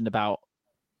mentioned about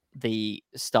the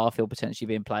Starfield potentially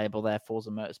being playable there. Forza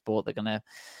Motorsport, they're gonna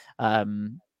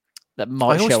that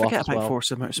might show off as well.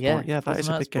 Forza Motorsport. Yeah, that is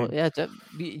a big game. Yeah,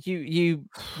 you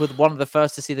were one of the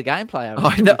first to see the gameplay.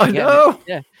 I know.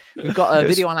 Yeah, we've got a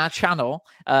video on our channel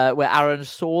where Aaron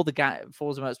saw the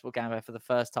Forza Motorsport gameplay for the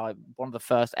first time, one of the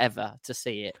first ever to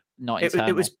see it.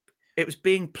 It was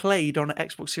being played on an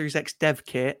Xbox Series X dev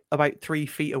kit about 3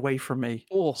 feet away from me.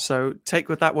 Oh. So take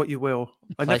with that what you will.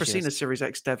 I've never seen a Series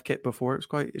X dev kit before. It's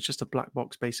just a black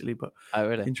box basically, but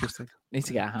really interesting. Need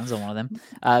to get our hands on one of them.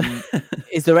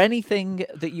 Is there anything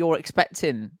that you're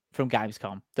expecting from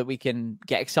Gamescom that we can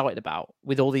get excited about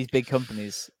with all these big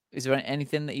companies? Is there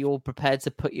anything that you're prepared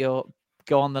to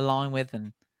go on the line with?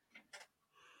 And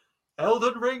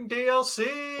Elden Ring DLC.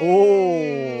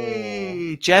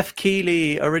 Oh, Jeff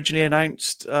Keighley originally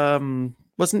announced. Didn't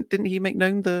he make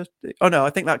known the? Oh no,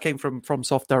 I think that came from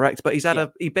FromSoft Direct. But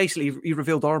he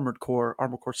revealed Armored Core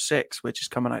 6, which is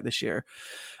coming out this year.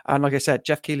 And like I said,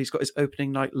 Jeff Keighley's got his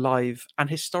opening night live. And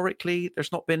historically,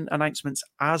 there's not been announcements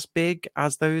as big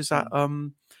as those at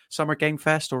Summer Game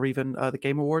Fest or even the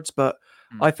Game Awards. But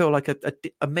I feel like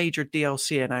a major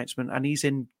DLC announcement, and he's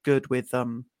in good with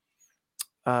the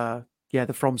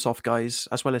FromSoft guys,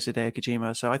 as well as Hideo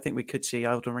Kojima. So I think we could see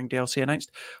Elden Ring DLC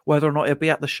announced. Whether or not it'll be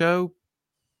at the show,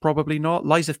 probably not.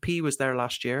 Lies of P was there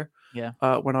last year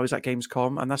when I was at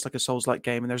Gamescom, and that's like a Souls-like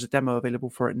game, and there's a demo available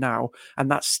for it now,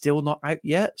 and that's still not out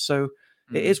yet. So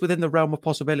it is within the realm of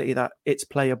possibility that it's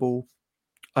playable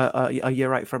a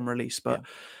year out from release. But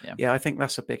I think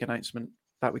that's a big announcement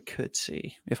that we could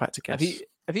see, if I had to guess.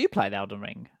 Have you played Elden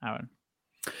Ring, Aaron?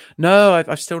 No,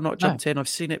 I've still not jumped in. I've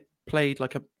seen it played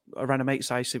like around a mate's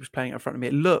house. He was playing it in front of me.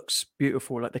 It looks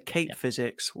beautiful, like the cape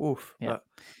physics. Oof. Yeah.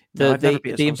 But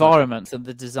the environments and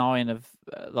the design of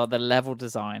like the level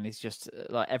design is just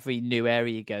like every new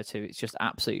area you go to, it's just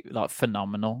absolutely like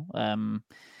phenomenal. And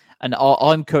I'm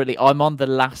on the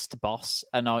last boss,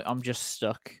 and I'm just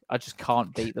stuck. I just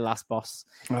can't beat the last boss.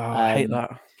 I hate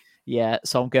that. Yeah,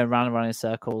 so I'm going round and round in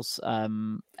circles.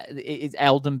 It's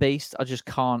Elden Beast. I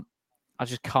can't.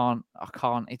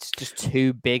 It's just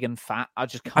too big and fat. I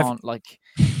just can't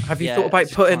Have you thought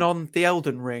about putting on the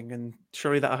Elden Ring, and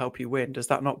surely that'll help you win? Does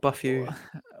that not buff you?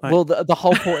 Well, the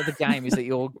whole point of the game is that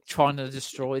you're trying to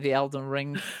destroy the Elden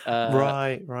Ring.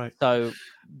 Right. So,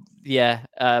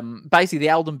 basically, the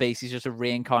Elden Beast is just a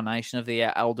reincarnation of the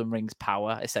Elden Ring's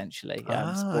power, essentially.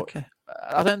 Okay.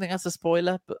 I don't think that's a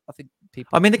spoiler, but I think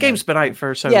people. I mean, the game's been out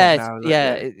for so long now.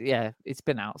 It's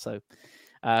been out. So,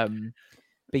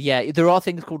 but there are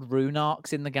things called rune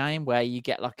arcs in the game where you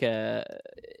get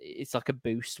it's like a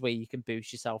boost where you can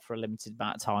boost yourself for a limited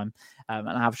amount of time. And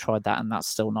I have tried that, and that's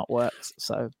still not worked.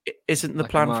 So, isn't the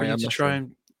plan for you to try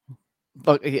and?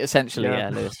 Essentially,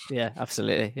 Lewis. Yeah,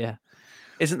 absolutely, yeah.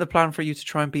 Isn't the plan for you to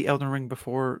try and beat Elden Ring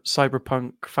before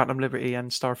Cyberpunk, Phantom Liberty,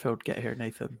 and Starfield get here,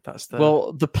 Nathan?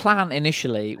 The plan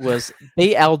initially was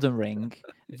beat Elden Ring,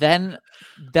 then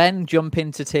jump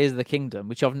into Tears of the Kingdom,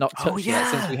 which I've not touched yet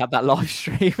since we had that live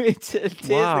stream into Tears of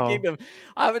the Kingdom.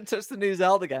 I haven't touched the new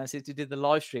Zelda game since we did the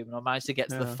live stream, and I managed to get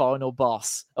to the final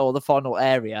boss or the final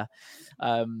area.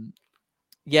 And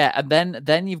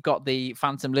then you've got the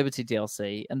Phantom Liberty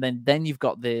DLC, and then you've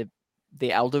got the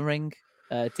Elden Ring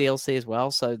DLC as well.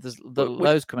 So there's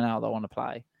those coming out that I want to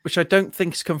play, which I don't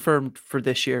think is confirmed for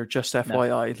this year. Just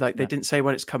FYI, they didn't say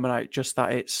when it's coming out, just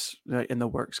that it's in the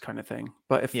works kind of thing.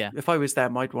 But if I was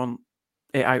them, I'd want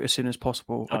it out as soon as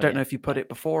possible. I don't know if you put it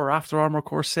before or after Armored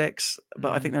Core 6,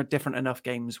 but I think they're different enough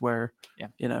games where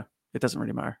it doesn't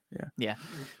really matter. Yeah.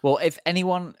 Well, if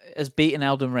anyone has beaten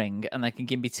Elden Ring and they can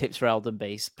give me tips for Elden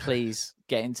Beast, please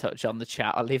get in touch on the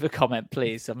chat. I'll leave a comment,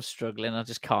 please. I'm struggling. I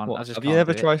just can't. Have you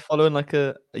ever tried following like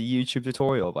a YouTube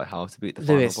tutorial about how to beat the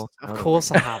Lewis, final boss? of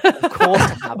course I have. Of course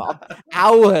I have.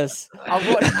 Hours. I've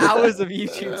watched hours of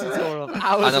YouTube tutorials.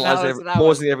 Hours and hours and hours.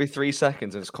 Pausing every 3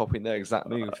 seconds and just copying their exact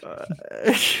move.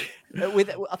 I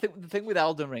think the thing with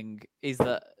Elden Ring is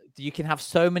that you can have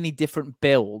so many different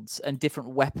builds and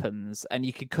different weapons, and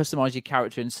you can customize your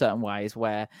character in certain ways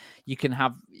where you can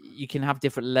have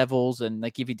different levels, and they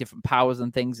give you different powers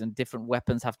and things, and different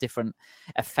weapons have different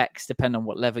effects depending on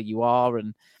what level you are.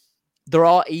 And there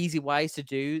are easy ways to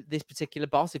do this particular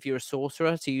boss if you're a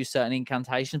sorcerer to use certain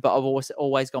incantations, but I've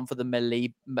always gone for the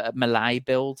melee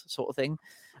build sort of thing.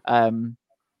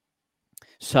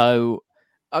 So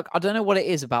I don't know what it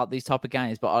is about these type of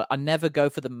games, but I never go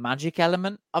for the magic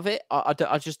element of it.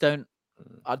 I just don't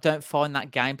find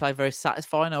that gameplay very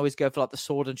satisfying. I always go for like the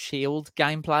sword and shield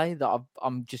gameplay that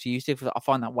I'm just used to. I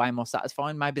find that way more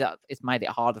satisfying. Maybe that it's made it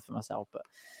harder for myself, but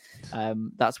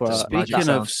that's where. Speaking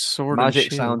of sword magic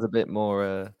and shield, sounds a bit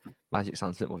more. Magic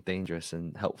sounds a bit more dangerous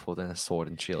and helpful than a sword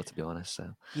and shield, to be honest. So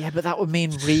yeah, but that would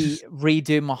mean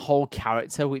redo my whole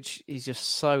character, which is just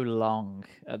so long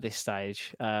at this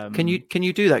stage. Can you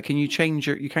do that? Can you change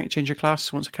you can't change your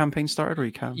class once a campaign started, or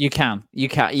you can? You can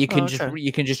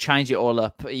just change it all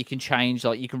up. You can change,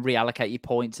 like, you can reallocate your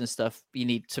points and stuff. You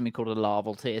need something called a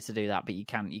larval tier to do that, but you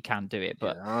can do it.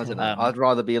 But yeah, I don't know. I'd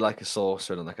rather be like a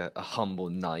sorcerer than like a humble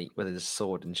knight with a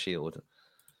sword and shield.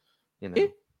 You know.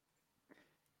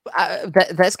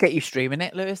 Let's get you streaming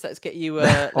it, Lewis. Let's get you.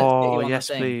 Let's get you on yes,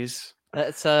 the thing. please.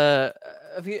 Let's.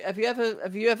 Have you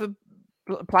ever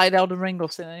played Elden Ring or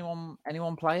seen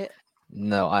anyone play it?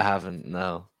 No, I haven't.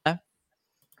 No.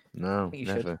 No,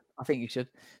 never. I think you should.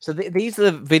 So these are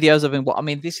the videos I've been. I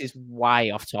mean, this is way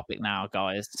off topic now,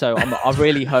 guys. So I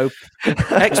really hope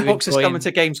Xbox is coming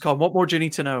to Gamescom. What more do you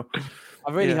need to know?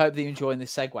 I really hope that you're enjoying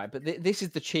this segue. But this is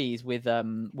the cheese with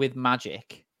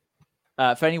magic.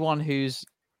 For anyone who's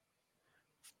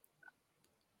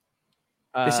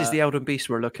this is the Elden Beast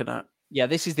we're looking at. Yeah,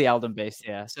 this is the Elden Beast.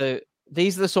 Yeah, so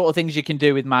these are the sort of things you can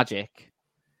do with magic.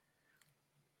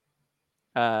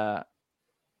 Is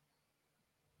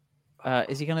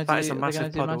he going to do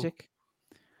magic?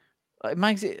 It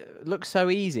makes it look so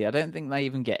easy. I don't think they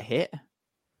even get hit.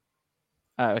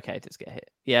 Oh, okay, it does get hit.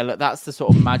 Yeah, look, that's the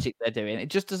sort of magic they're doing. It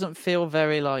just doesn't feel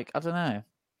very I don't know.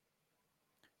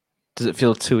 Does it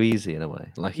feel too easy in a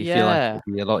way? Like you feel like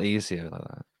it'd be a lot easier like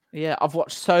that. Yeah, I've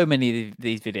watched so many of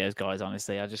these videos, guys.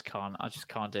 Honestly, I just can't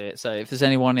do it. So if there's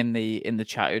anyone in the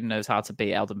chat who knows how to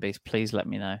beat Elden Beast, please let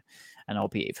me know, and I'll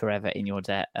beat it forever in your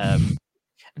debt.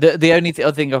 The only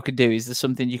other thing I could do is there's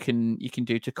something you can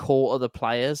do to call other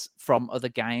players from other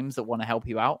games that want to help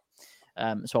you out.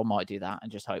 So I might do that and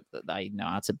just hope that they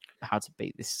know how to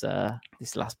beat this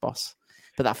last boss.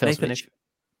 But that feels Nathan,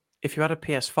 if you had a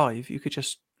PS5, you could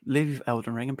just leave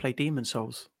Elden Ring and play Demon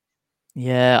Souls.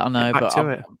 Yeah, I know,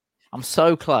 but I'm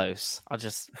so close. I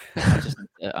just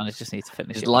need to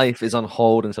finish. His life is on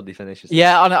hold until he finishes.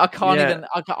 Yeah, I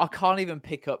can't even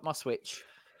pick up my Switch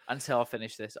until I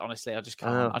finish this. Honestly, I just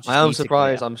can't. I am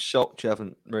surprised. I'm shocked you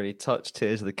haven't really touched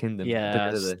Tears of the Kingdom. Yeah,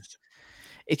 because of this.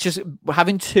 It's just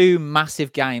having two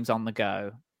massive games on the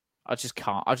go. I just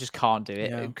can't do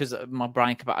it because my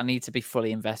brain. I need to be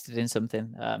fully invested in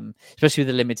something, especially with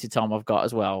the limited time I've got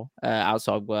as well,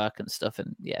 outside work and stuff.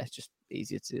 And yeah, it's just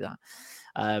easier to do that.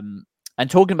 And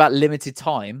talking about limited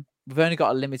time, we've only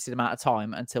got a limited amount of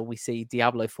time until we see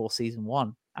Diablo 4 Season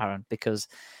 1, Aaron, because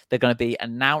they're going to be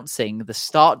announcing the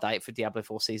start date for Diablo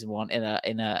 4 Season 1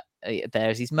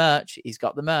 there's his merch. He's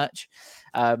got the merch.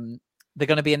 They're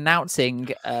going to be announcing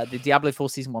the Diablo 4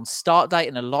 Season 1 start date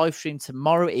in a live stream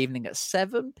tomorrow evening at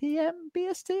 7 p.m.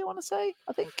 BST, I want to say.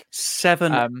 I think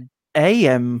 7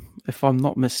 a.m. if I'm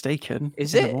not mistaken.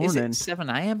 Is it 7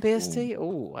 a.m. BST?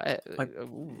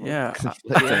 Yeah. It's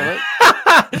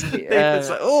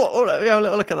like, let me have a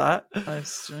little look at that.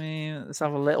 Let's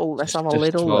have a little look,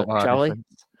 shall we?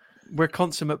 We're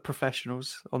consummate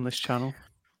professionals on this channel.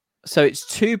 So it's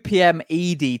 2 p.m.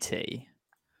 EDT.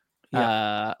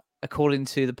 Yeah. According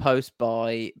to the post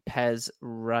by Pez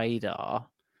Radar,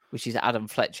 which is Adam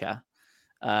Fletcher.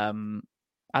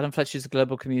 Adam Fletcher is the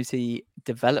Global Community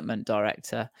Development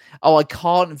Director. Oh, I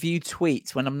can't view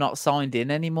tweets when I'm not signed in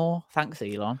anymore. Thanks,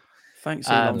 Elon. Thanks,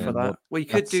 Elon, for that. Well, you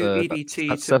could do EDT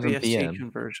to BST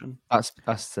conversion. That's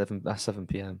 7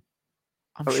 p.m.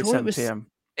 I'm sure it was 7 p.m.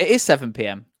 It is 7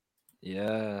 p.m.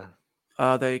 Yeah.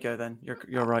 There you go. Then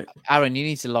you're right. Aaron, you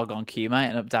need to log on Q,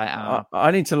 mate, and update our. I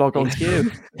need to log on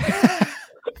Q.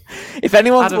 If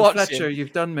anyone's Adam watching, Fletcher,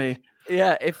 you've done me.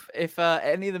 Yeah, if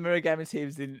any of the Mirror Gaming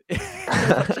teams in,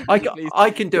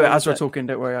 I can do it as we're talking.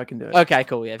 Don't worry, I can do it. Okay,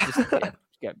 cool. Yeah, just Thank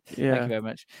Yeah. you very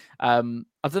much. I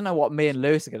don't know what me and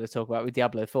Lewis are going to talk about with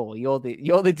Diablo 4. You're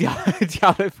the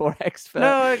Diablo 4 expert.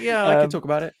 No, yeah, I can talk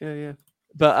about it. Yeah.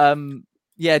 But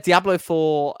yeah, Diablo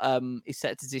 4 is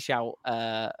set to dish out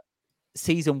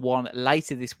Season 1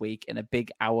 later this week in a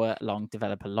big hour-long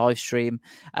developer live stream.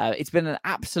 It's been an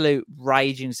absolute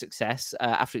raging success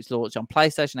after its launch on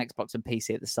PlayStation, Xbox, and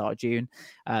PC at the start of June.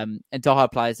 And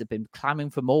diehard players have been clamoring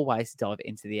for more ways to dive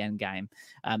into the end game.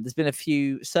 There's been a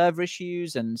few server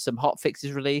issues and some hot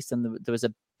fixes released, and there was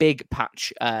a big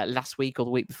patch last week or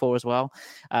the week before as well.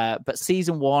 But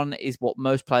Season 1 is what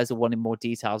most players are wanting more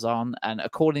details on, and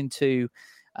according to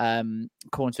a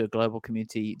global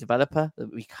community developer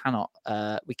that we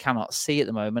cannot see at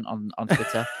the moment on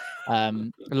Twitter.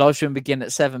 The live stream begin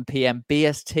at 7 p.m.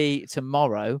 BST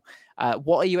tomorrow.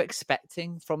 What are you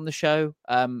expecting from the show?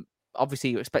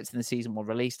 Obviously, you're expecting the Season 1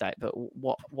 release date, but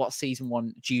what Season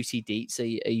 1 juicy deets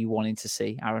are you wanting to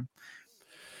see, Aaron?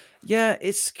 Yeah,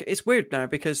 it's weird now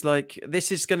because like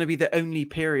this is going to be the only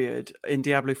period in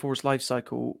Diablo 4's life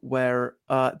cycle where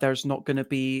there's not going to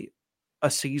be a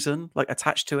season like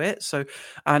attached to it. So,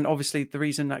 and obviously the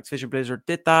reason Activision Blizzard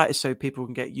did that is so people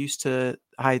can get used to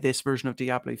how this version of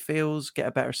Diablo feels, get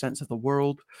a better sense of the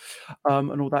world,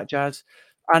 and all that jazz.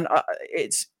 And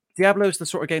it's Diablo is the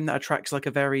sort of game that attracts like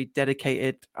a very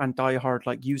dedicated and diehard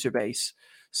like user base.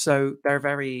 So they're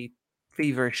very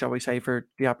feverish, shall we say, for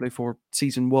Diablo 4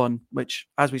 Season 1, which,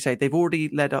 as we say, they've already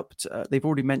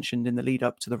mentioned in the lead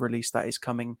up to the release that is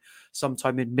coming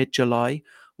sometime in mid-July.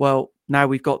 Well, now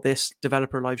we've got this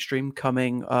developer live stream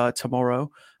coming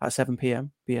tomorrow at 7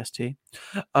 p.m. BST.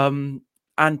 And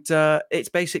it's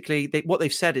basically, what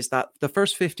they've said is that the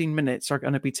first 15 minutes are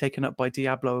going to be taken up by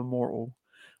Diablo Immortal,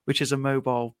 which is a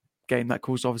mobile game that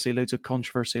caused obviously loads of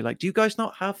controversy. Like, do you guys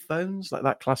not have phones? Like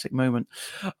that classic moment.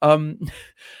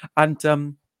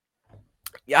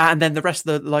 Yeah, and then the rest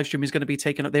of the live stream is going to be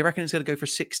taken up. They reckon it's going to go for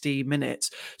 60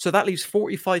 minutes. So that leaves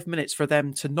 45 minutes for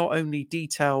them to not only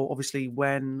detail, obviously,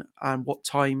 when and what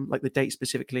time, like the date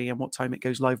specifically, and what time it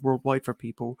goes live worldwide for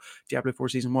people, Diablo 4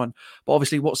 Season 1, but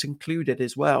obviously what's included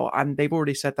as well. And they've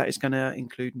already said that it's going to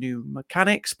include new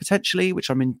mechanics, potentially, which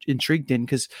I'm intrigued in,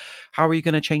 because how are you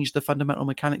going to change the fundamental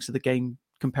mechanics of the game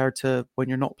compared to when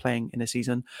you're not playing in a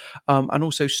season? And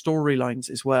also storylines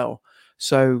as well.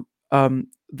 So,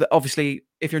 obviously,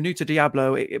 if you're new to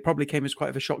Diablo, it probably came as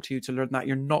quite of a shock to you to learn that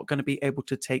you're not going to be able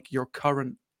to take your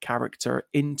current character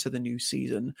into the new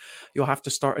season. You'll have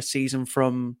to start a season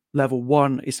from level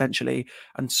 1, essentially,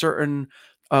 and certain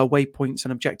waypoints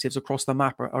and objectives across the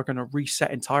map are going to reset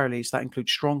entirely. So that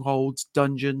includes strongholds,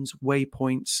 dungeons,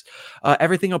 waypoints,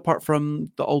 everything apart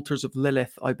from the altars of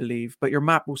Lilith, I believe. But your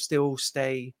map will still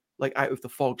stay like out of the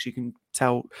fog, so you can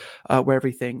tell where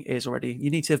everything is already.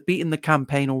 You need to have beaten the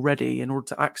campaign already in order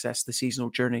to access the seasonal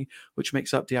journey, which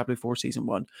makes up Diablo 4 Season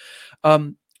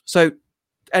 1. So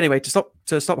anyway,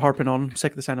 to stop harping on,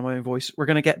 sick of the sound of my own voice, we're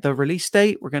going to get the release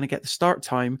date, we're going to get the start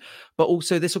time, but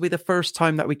also this will be the first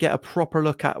time that we get a proper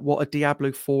look at what a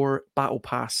Diablo 4 battle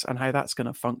pass and how that's going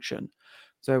to function.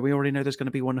 So we already know there's going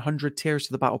to be 100 tiers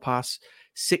to the battle pass.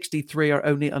 63 are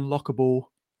only unlockable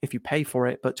if you pay for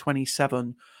it, but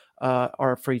 27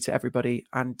 are free to everybody.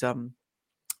 And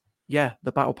yeah,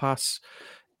 the battle pass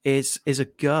is a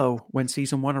go when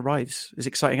Season 1 arrives. It's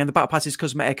exciting. And the battle pass is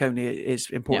cosmetic only, it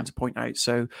is important to point out.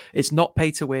 So it's not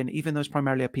pay to win, even though it's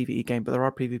primarily a PvE game, but there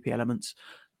are PvP elements.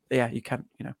 Yeah, you can't,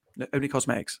 only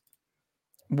cosmetics.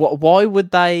 Why would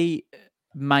they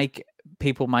make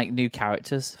people make new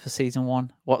characters for Season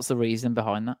 1? What's the reason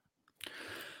behind that?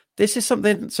 This is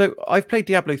something. So I've played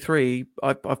Diablo 3.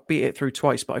 I've beat it through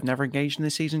twice, but I've never engaged in the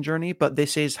season journey. But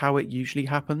this is how it usually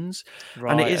happens,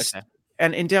 right? And it is. Okay.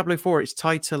 And in Diablo 4, it's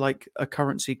tied to like a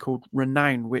currency called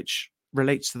renown, which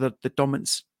relates to the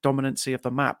dominancy of the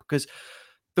map. Because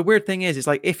the weird thing is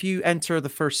like if you enter the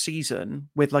first season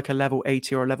with like a level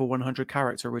 80 or level 100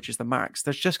 character, which is the max,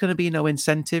 there's just going to be no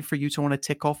incentive for you to want to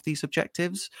tick off these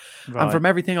objectives. Right. And from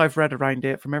everything I've read around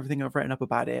it, from everything I've written up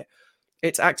about it,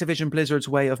 it's Activision Blizzard's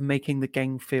way of making the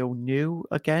game feel new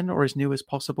again, or as new as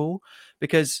possible,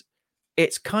 because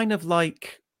it's kind of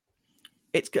like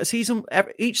it's a season.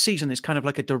 Each season is kind of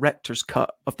like a director's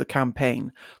cut of the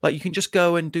campaign. Like you can just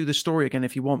go and do the story again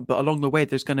if you want, but along the way,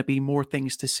 there's going to be more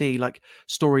things to see, like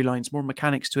storylines, more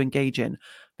mechanics to engage in.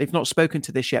 They've not spoken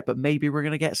to this yet, but maybe we're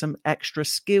going to get some extra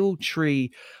skill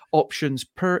tree options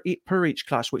per each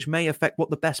class, which may affect what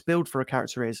the best build for a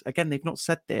character is. Again, they've not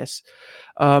said this.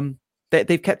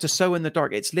 They've kept us so in the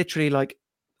dark. It's literally like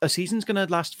a season's going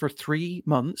to last for 3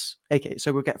 months. Okay,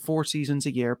 so we'll get 4 seasons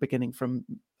a year, beginning from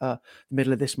the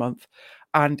middle of this month,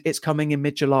 and it's coming in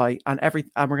mid-July. And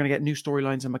we're going to get new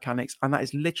storylines and mechanics, and that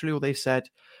is literally all they've said.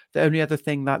 The only other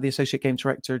thing that the associate game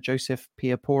director Joseph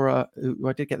Piapora, who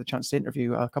I did get the chance to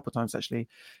interview a couple of times actually,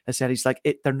 has said he's like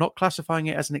they're not classifying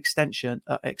it as an expansions.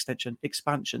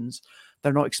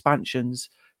 They're not expansions.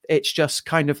 It's just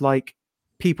kind of like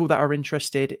people that are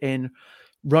interested in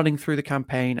running through the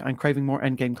campaign and craving more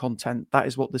endgame content. That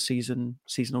is what the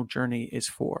seasonal journey is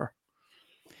for.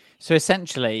 So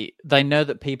essentially, they know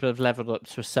that people have leveled up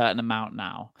to a certain amount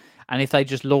now. And if they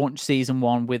just launch season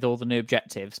 1 with all the new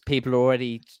objectives, people are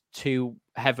already too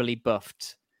heavily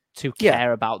buffed to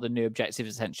care about the new objectives,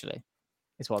 essentially.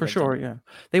 Is what for sure, done. yeah.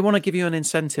 They want to give you an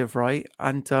incentive, right?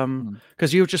 And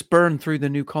because you'll just burn through the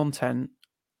new content,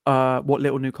 what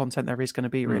little new content there is going to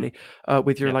be really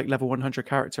with your like level 100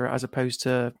 character, as opposed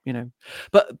to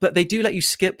but they do let you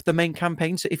skip the main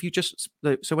campaign. So if you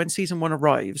so when season 1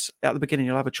 arrives at the beginning,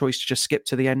 you'll have a choice to just skip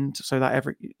to the end, so that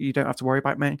you don't have to worry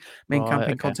about main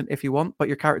campaign content if you want, but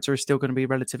your character is still going to be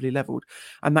relatively leveled,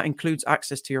 and that includes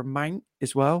access to your mount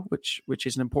as well, which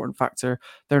is an important factor.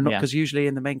 They're not, because usually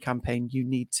in the main campaign you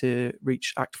need to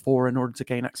reach Act 4 in order to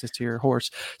gain access to your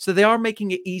horse. So they are making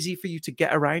it easy for you to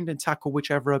get around and tackle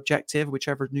whichever objective,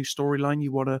 whichever new storyline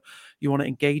you want to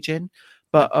engage in,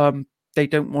 but they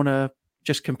don't want to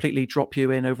just completely drop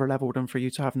you in over leveled and for you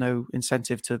to have no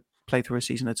incentive to play through a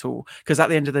season at all. Because at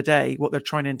the end of the day, what they're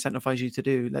trying to incentivize you to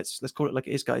do, let's call it like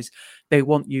it is, guys, they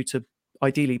want you to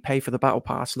ideally pay for the battle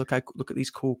pass, look at these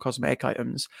cool cosmetic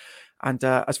items, and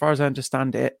as far as I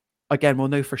understand it, again, we'll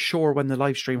know for sure when the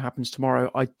live stream happens tomorrow.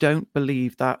 I don't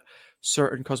believe that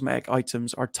certain cosmetic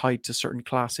items are tied to certain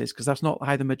classes, because that's not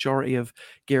how the majority of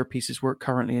gear pieces work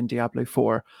currently in Diablo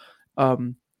 4.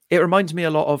 It reminds me a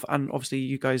lot of, and obviously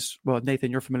you guys, well, Nathan,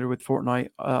 you're familiar with Fortnite.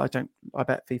 I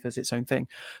bet FIFA's its own thing,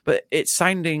 but it's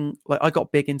sounding like I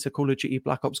got big into Call of Duty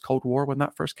Black Ops Cold War when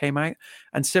that first came out.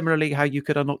 And similarly, how you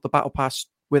could unlock the battle pass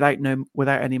without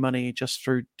any money, just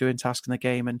through doing tasks in the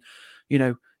game. And,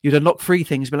 you'd unlock free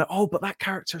things, be like, oh, but that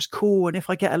character's cool. And if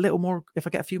I get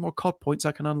a few more COD points,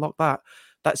 I can unlock that.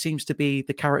 That seems to be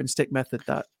the carrot and stick method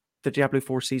that the Diablo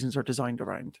 4 seasons are designed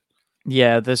around.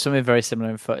 Yeah, there's something very similar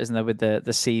in foot, isn't there, with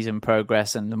the season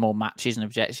progress, and the more matches and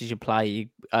objectives you play, you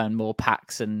earn more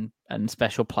packs and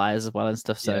special players as well and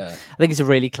stuff. So I think it's a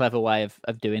really clever way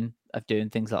of doing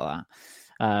things like that.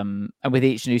 And with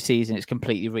each new season, it's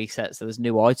completely reset, so there's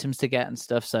new items to get and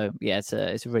stuff. So yeah, it's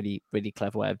a really, really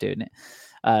clever way of doing it.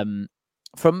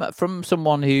 From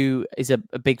someone who is a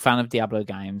big fan of Diablo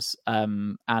games,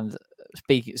 and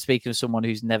speaking of someone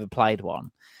who's never played one.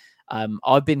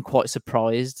 I've been quite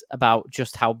surprised about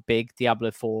just how big Diablo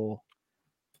 4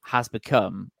 has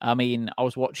become. I mean, I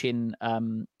was watching a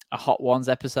Hot Ones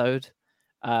episode.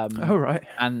 Right.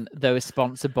 And they were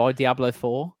sponsored by Diablo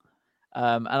 4.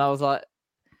 And I was like,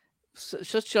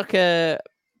 such like a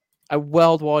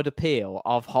worldwide appeal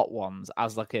of Hot Ones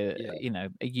as like a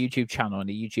YouTube channel and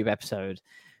a YouTube episode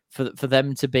for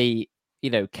them to be,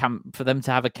 for them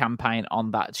to have a campaign on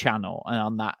that channel and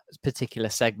on that particular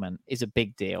segment is a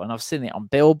big deal. And I've seen it on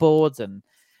billboards and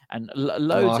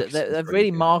loads. They've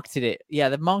really marketed it. Yeah,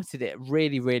 they've marketed it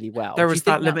really, really well. There was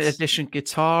that limited edition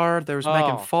guitar. There was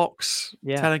Megan Fox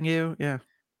telling you. Yeah.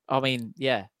 I mean,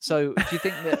 yeah. So do you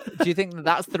think that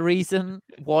that's the reason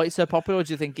why it's so popular? Or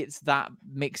do you think it's that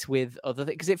mixed with other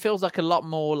things? Because it feels like a lot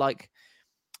more like,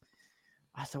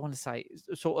 I don't want to say,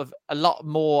 sort of a lot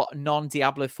more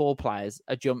non-Diablo 4 players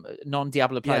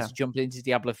non-Diablo players jumping into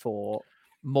Diablo 4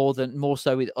 more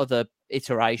so with other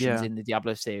iterations in the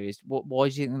Diablo series. Why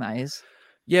do you think that is?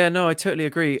 Yeah, no, I totally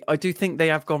agree. I do think they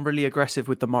have gone really aggressive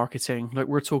with the marketing. Like,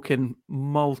 we're talking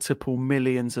multiple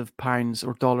millions of pounds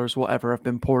or dollars, whatever, have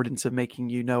been poured into making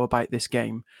you know about this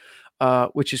game,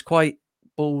 which is quite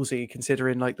ballsy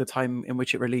considering like the time in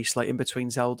which it released, like in between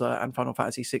Zelda and Final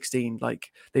Fantasy 16.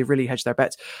 Like, they really hedged their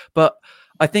bets. But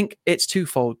I think it's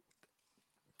twofold.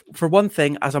 For one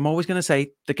thing, as I'm always going to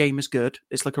say, the game is good.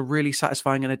 It's like a really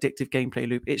satisfying and addictive gameplay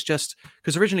loop. It's just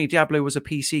because originally Diablo was a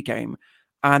PC game,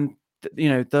 and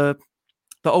the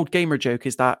old gamer joke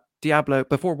is that Diablo,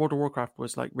 before World of Warcraft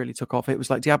was like really took off, it was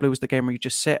like Diablo was the game where you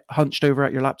just sit hunched over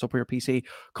at your laptop or your PC,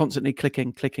 constantly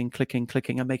clicking,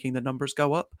 and making the numbers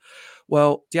go up.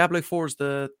 Well, Diablo 4 is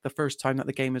the first time that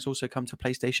the game has also come to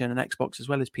PlayStation and Xbox as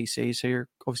well as PC. So you're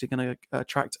obviously going to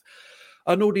attract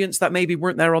an audience that maybe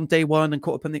weren't there on day one and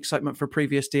caught up in the excitement for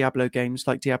previous Diablo games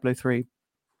like Diablo 3.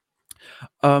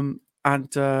 And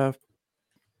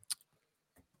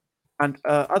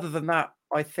other than that,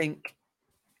 I think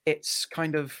it's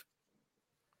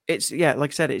it's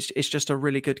like I said, it's just a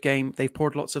really good game. They've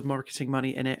poured lots of marketing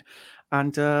money in it,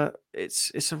 and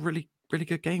it's a really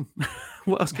good game.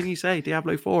 What else can you say?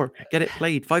 Diablo 4, get it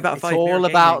played. 5 out of 5. It's all Mirror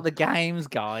about Gaming. the games,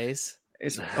 guys.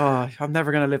 I'm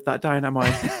never going to live that down, am I?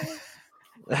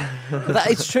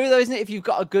 It's true though, isn't it? If you've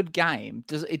got a good game,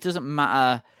 it doesn't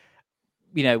matter,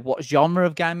 what genre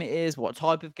of game it is, what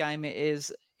type of game it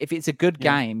is. If it's a good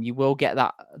game, you will get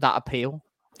that appeal.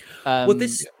 Well,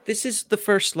 this is the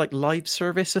first like live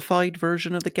service-ified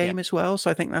version of the game as well.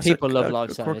 So I think that's people love a live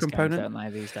core service component, games, don't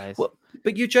they, these days? Well,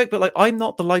 but you joke, but like I'm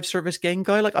not the live service game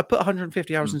guy. Like I put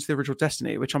 150 hours into the original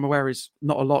Destiny, which I'm aware is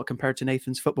not a lot compared to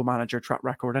Nathan's Football Manager track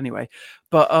record, anyway.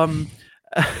 But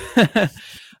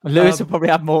Lewis will probably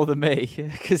have more than me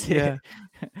because I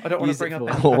don't want to bring up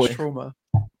any past trauma.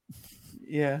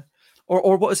 Yeah.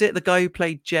 Or what is it? The guy who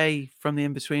played Jay from the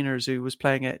In-Betweeners, who was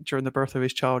playing it during the birth of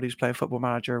his child, who's playing Football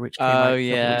Manager, which came out a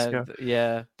couple weeks ago.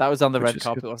 Yeah, that was on the red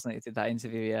carpet, wasn't it? He did that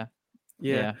interview,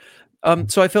 yeah.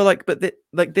 So I feel like, but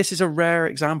this is a rare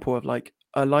example of like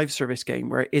a live service game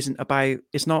where it's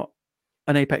not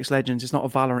an Apex Legends, it's not a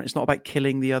Valorant, it's not about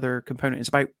killing the other component. It's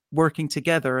about working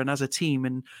together and as a team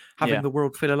and having the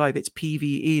world feel alive. It's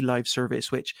PvE live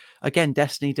service, which again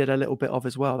Destiny did a little bit of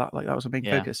as well. That was a big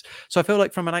focus. So I feel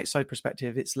like from an outside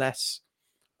perspective, it's less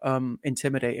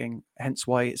intimidating. Hence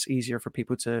why it's easier for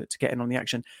people to get in on the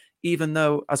action. Even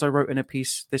though, as I wrote in a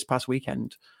piece this past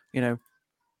weekend,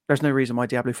 there's no reason why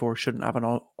Diablo 4 shouldn't have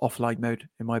an offline mode,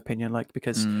 in my opinion. Like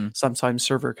because sometimes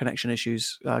server connection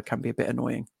issues can be a bit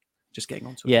annoying. Just getting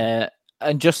onto it. Yeah,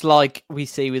 and just like we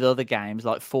see with other games,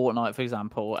 like Fortnite, for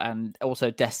example, and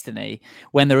also Destiny,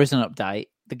 when there is an update,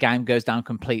 the game goes down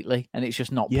completely, and it's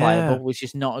just not playable, which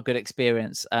is not a good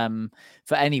experience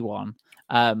for anyone.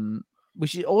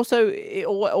 Which is also, it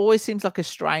always seems like a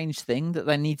strange thing that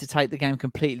they need to take the game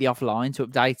completely offline to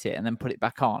update it and then put it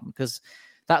back on, because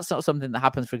that's not something that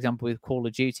happens, for example, with Call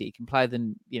of Duty. You can play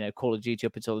Call of Duty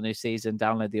up until the new season,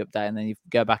 download the update, and then you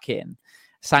go back in.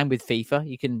 Same with FIFA.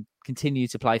 You can continue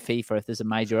to play FIFA if there's a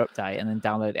major update and then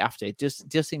download it after. It just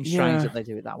seems strange that they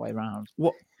do it that way around.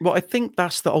 Well, I think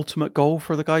that's the ultimate goal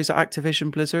for the guys at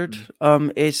Activision Blizzard,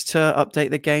 is to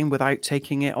update the game without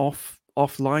taking it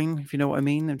offline, if you know what I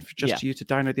mean, and just you to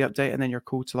download the update and then you're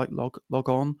cool to like log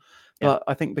on. But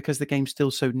I think because the game's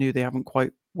still so new, they haven't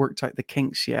quite worked out the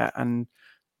kinks yet, and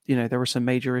there were some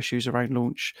major issues around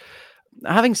launch.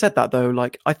 Having said that, though,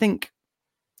 like I think.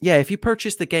 Yeah, if you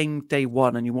purchased the game day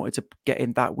one and you wanted to get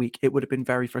in that week, it would have been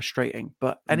very frustrating.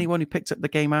 But anyone who picked up the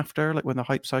game after, like when the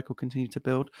hype cycle continued to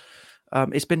build,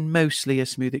 it's been mostly a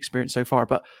smooth experience so far.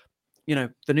 But,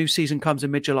 the new season comes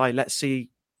in mid-July. Let's see.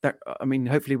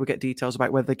 Hopefully we'll get details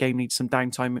about whether the game needs some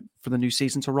downtime for the new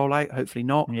season to roll out. Hopefully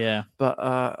not. Yeah. But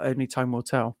only time will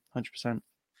tell, 100%.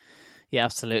 Yeah,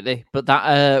 absolutely. But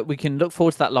that we can look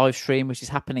forward to that live stream, which is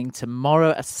happening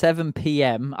tomorrow at 7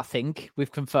 p.m. I think we've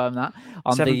confirmed that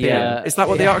on 7 p.m. Is that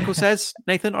what the article says,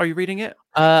 Nathan? Are you reading it?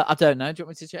 I don't know. Do you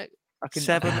want me to check?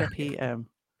 7 p.m.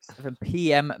 7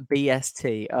 p.m.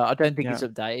 BST. I don't think it's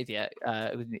updated yet.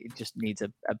 It just needs a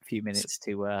few minutes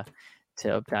to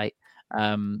update.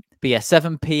 But yeah,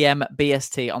 7 p.m.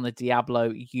 BST on the Diablo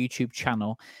YouTube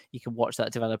channel. You can watch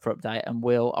that developer update, and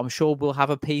I'm sure we'll have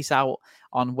a piece out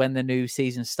on when the new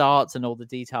season starts and all the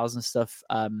details and stuff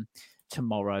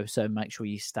tomorrow. So make sure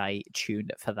you stay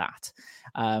tuned for that.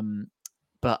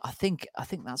 But I think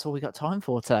that's all we got time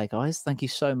for today, guys. Thank you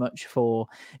so much for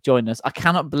joining us. I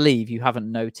cannot believe you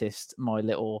haven't noticed my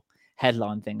little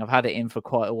headline thing. I've had it in for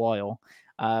quite a while.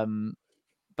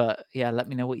 But yeah, let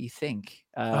me know what you think.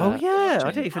 I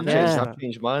didn't even know. I've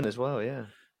changed mine as well. Yeah.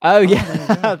 Oh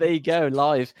yeah, there you go.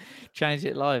 Live, change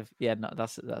it live. Yeah, no,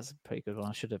 that's a pretty good one.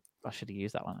 I should have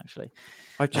used that one actually.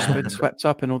 I've just been swept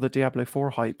up in all the Diablo 4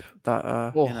 hype that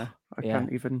I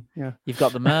can't even. Yeah, you've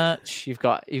got the merch. You've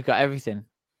got everything.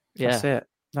 Yeah, that's it.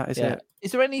 That is it.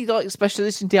 Is there any like special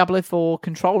edition Diablo 4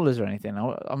 controllers or anything?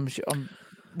 I'm sure.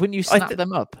 Wouldn't you snap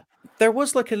them up? There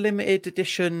was like a limited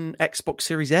edition Xbox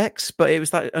Series X, but it was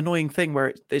that annoying thing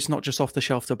where it's not just off the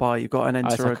shelf to buy. You've got to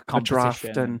enter a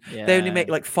draft, and they only make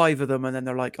like 5 of them, and then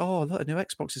they're like, "Oh, look, a new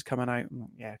Xbox is coming out."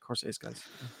 Yeah, of course it is, guys.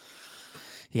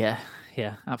 Yeah,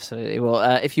 absolutely. Well,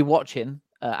 if you're watching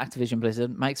Activision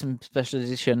Blizzard, make some special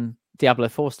edition Diablo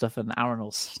 4 stuff, and Aaron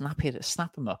will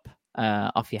snap them up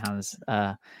off your hands.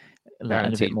 And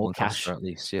a bit more cash, at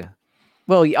least, yeah.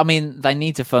 Well, I mean, they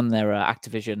need to fund their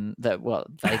Activision. They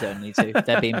don't need to.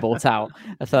 They're being bought out,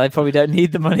 so they probably don't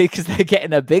need the money because they're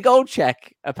getting a big old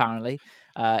check apparently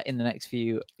in the next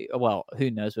few. Well,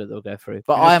 who knows where they'll go through?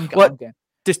 But I'm going.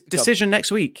 Decision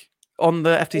next week. on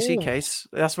the FTC Ooh. case.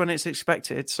 That's when it's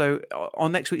expected. So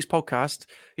on next week's podcast,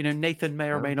 Nathan may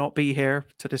or may not be here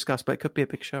to discuss, but it could be a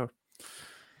big show.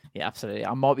 Yeah, absolutely.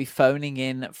 I might be phoning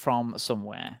in from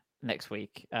somewhere next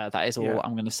week. That is all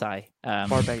I'm going to say.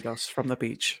 Barbados from the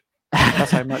beach.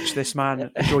 That's how much this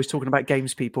man enjoys talking about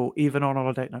games, people, even on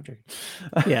holiday. No, I'm joking.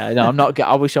 Yeah, no, I'm not.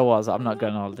 I wish I was. I'm not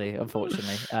going on holiday,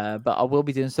 unfortunately. But I will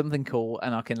be doing something cool,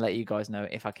 and I can let you guys know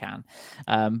if I can.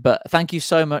 But thank you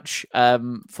so much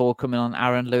for coming on,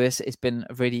 Aaron, Lewis. It's been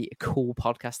a really cool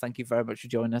podcast. Thank you very much for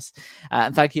joining us,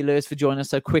 and thank you, Lewis, for joining us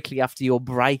so quickly after your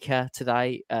breaker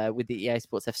today with the EA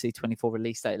Sports FC 24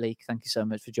 release date leak. Thank you so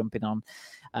much for jumping on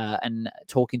and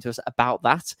talking to us about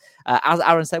that. As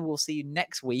Aaron said, we'll see you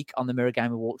next week on the Mirror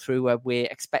Gamer walkthrough, where we're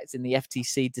expecting the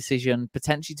FTC decision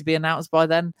potentially to be announced by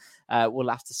then. We'll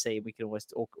have to see. We can always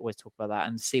talk about that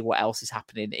and see what else is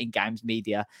happening in games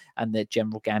media and the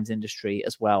general games industry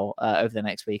as well over the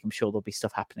next week. I'm sure there'll be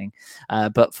stuff happening.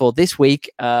 But for this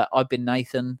week, I've been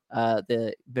Nathan,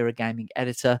 the Mirror Gaming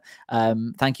editor.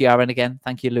 Thank you, Aaron, again.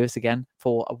 Thank you, Lewis, again,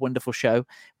 for a wonderful show.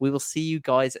 We will see you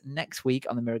guys next week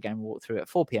on the Mirror Gaming walkthrough at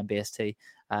 4 p.m. BST.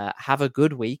 Have a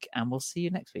good week, and we'll see you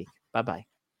next week. Bye-bye.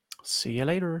 See you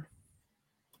later.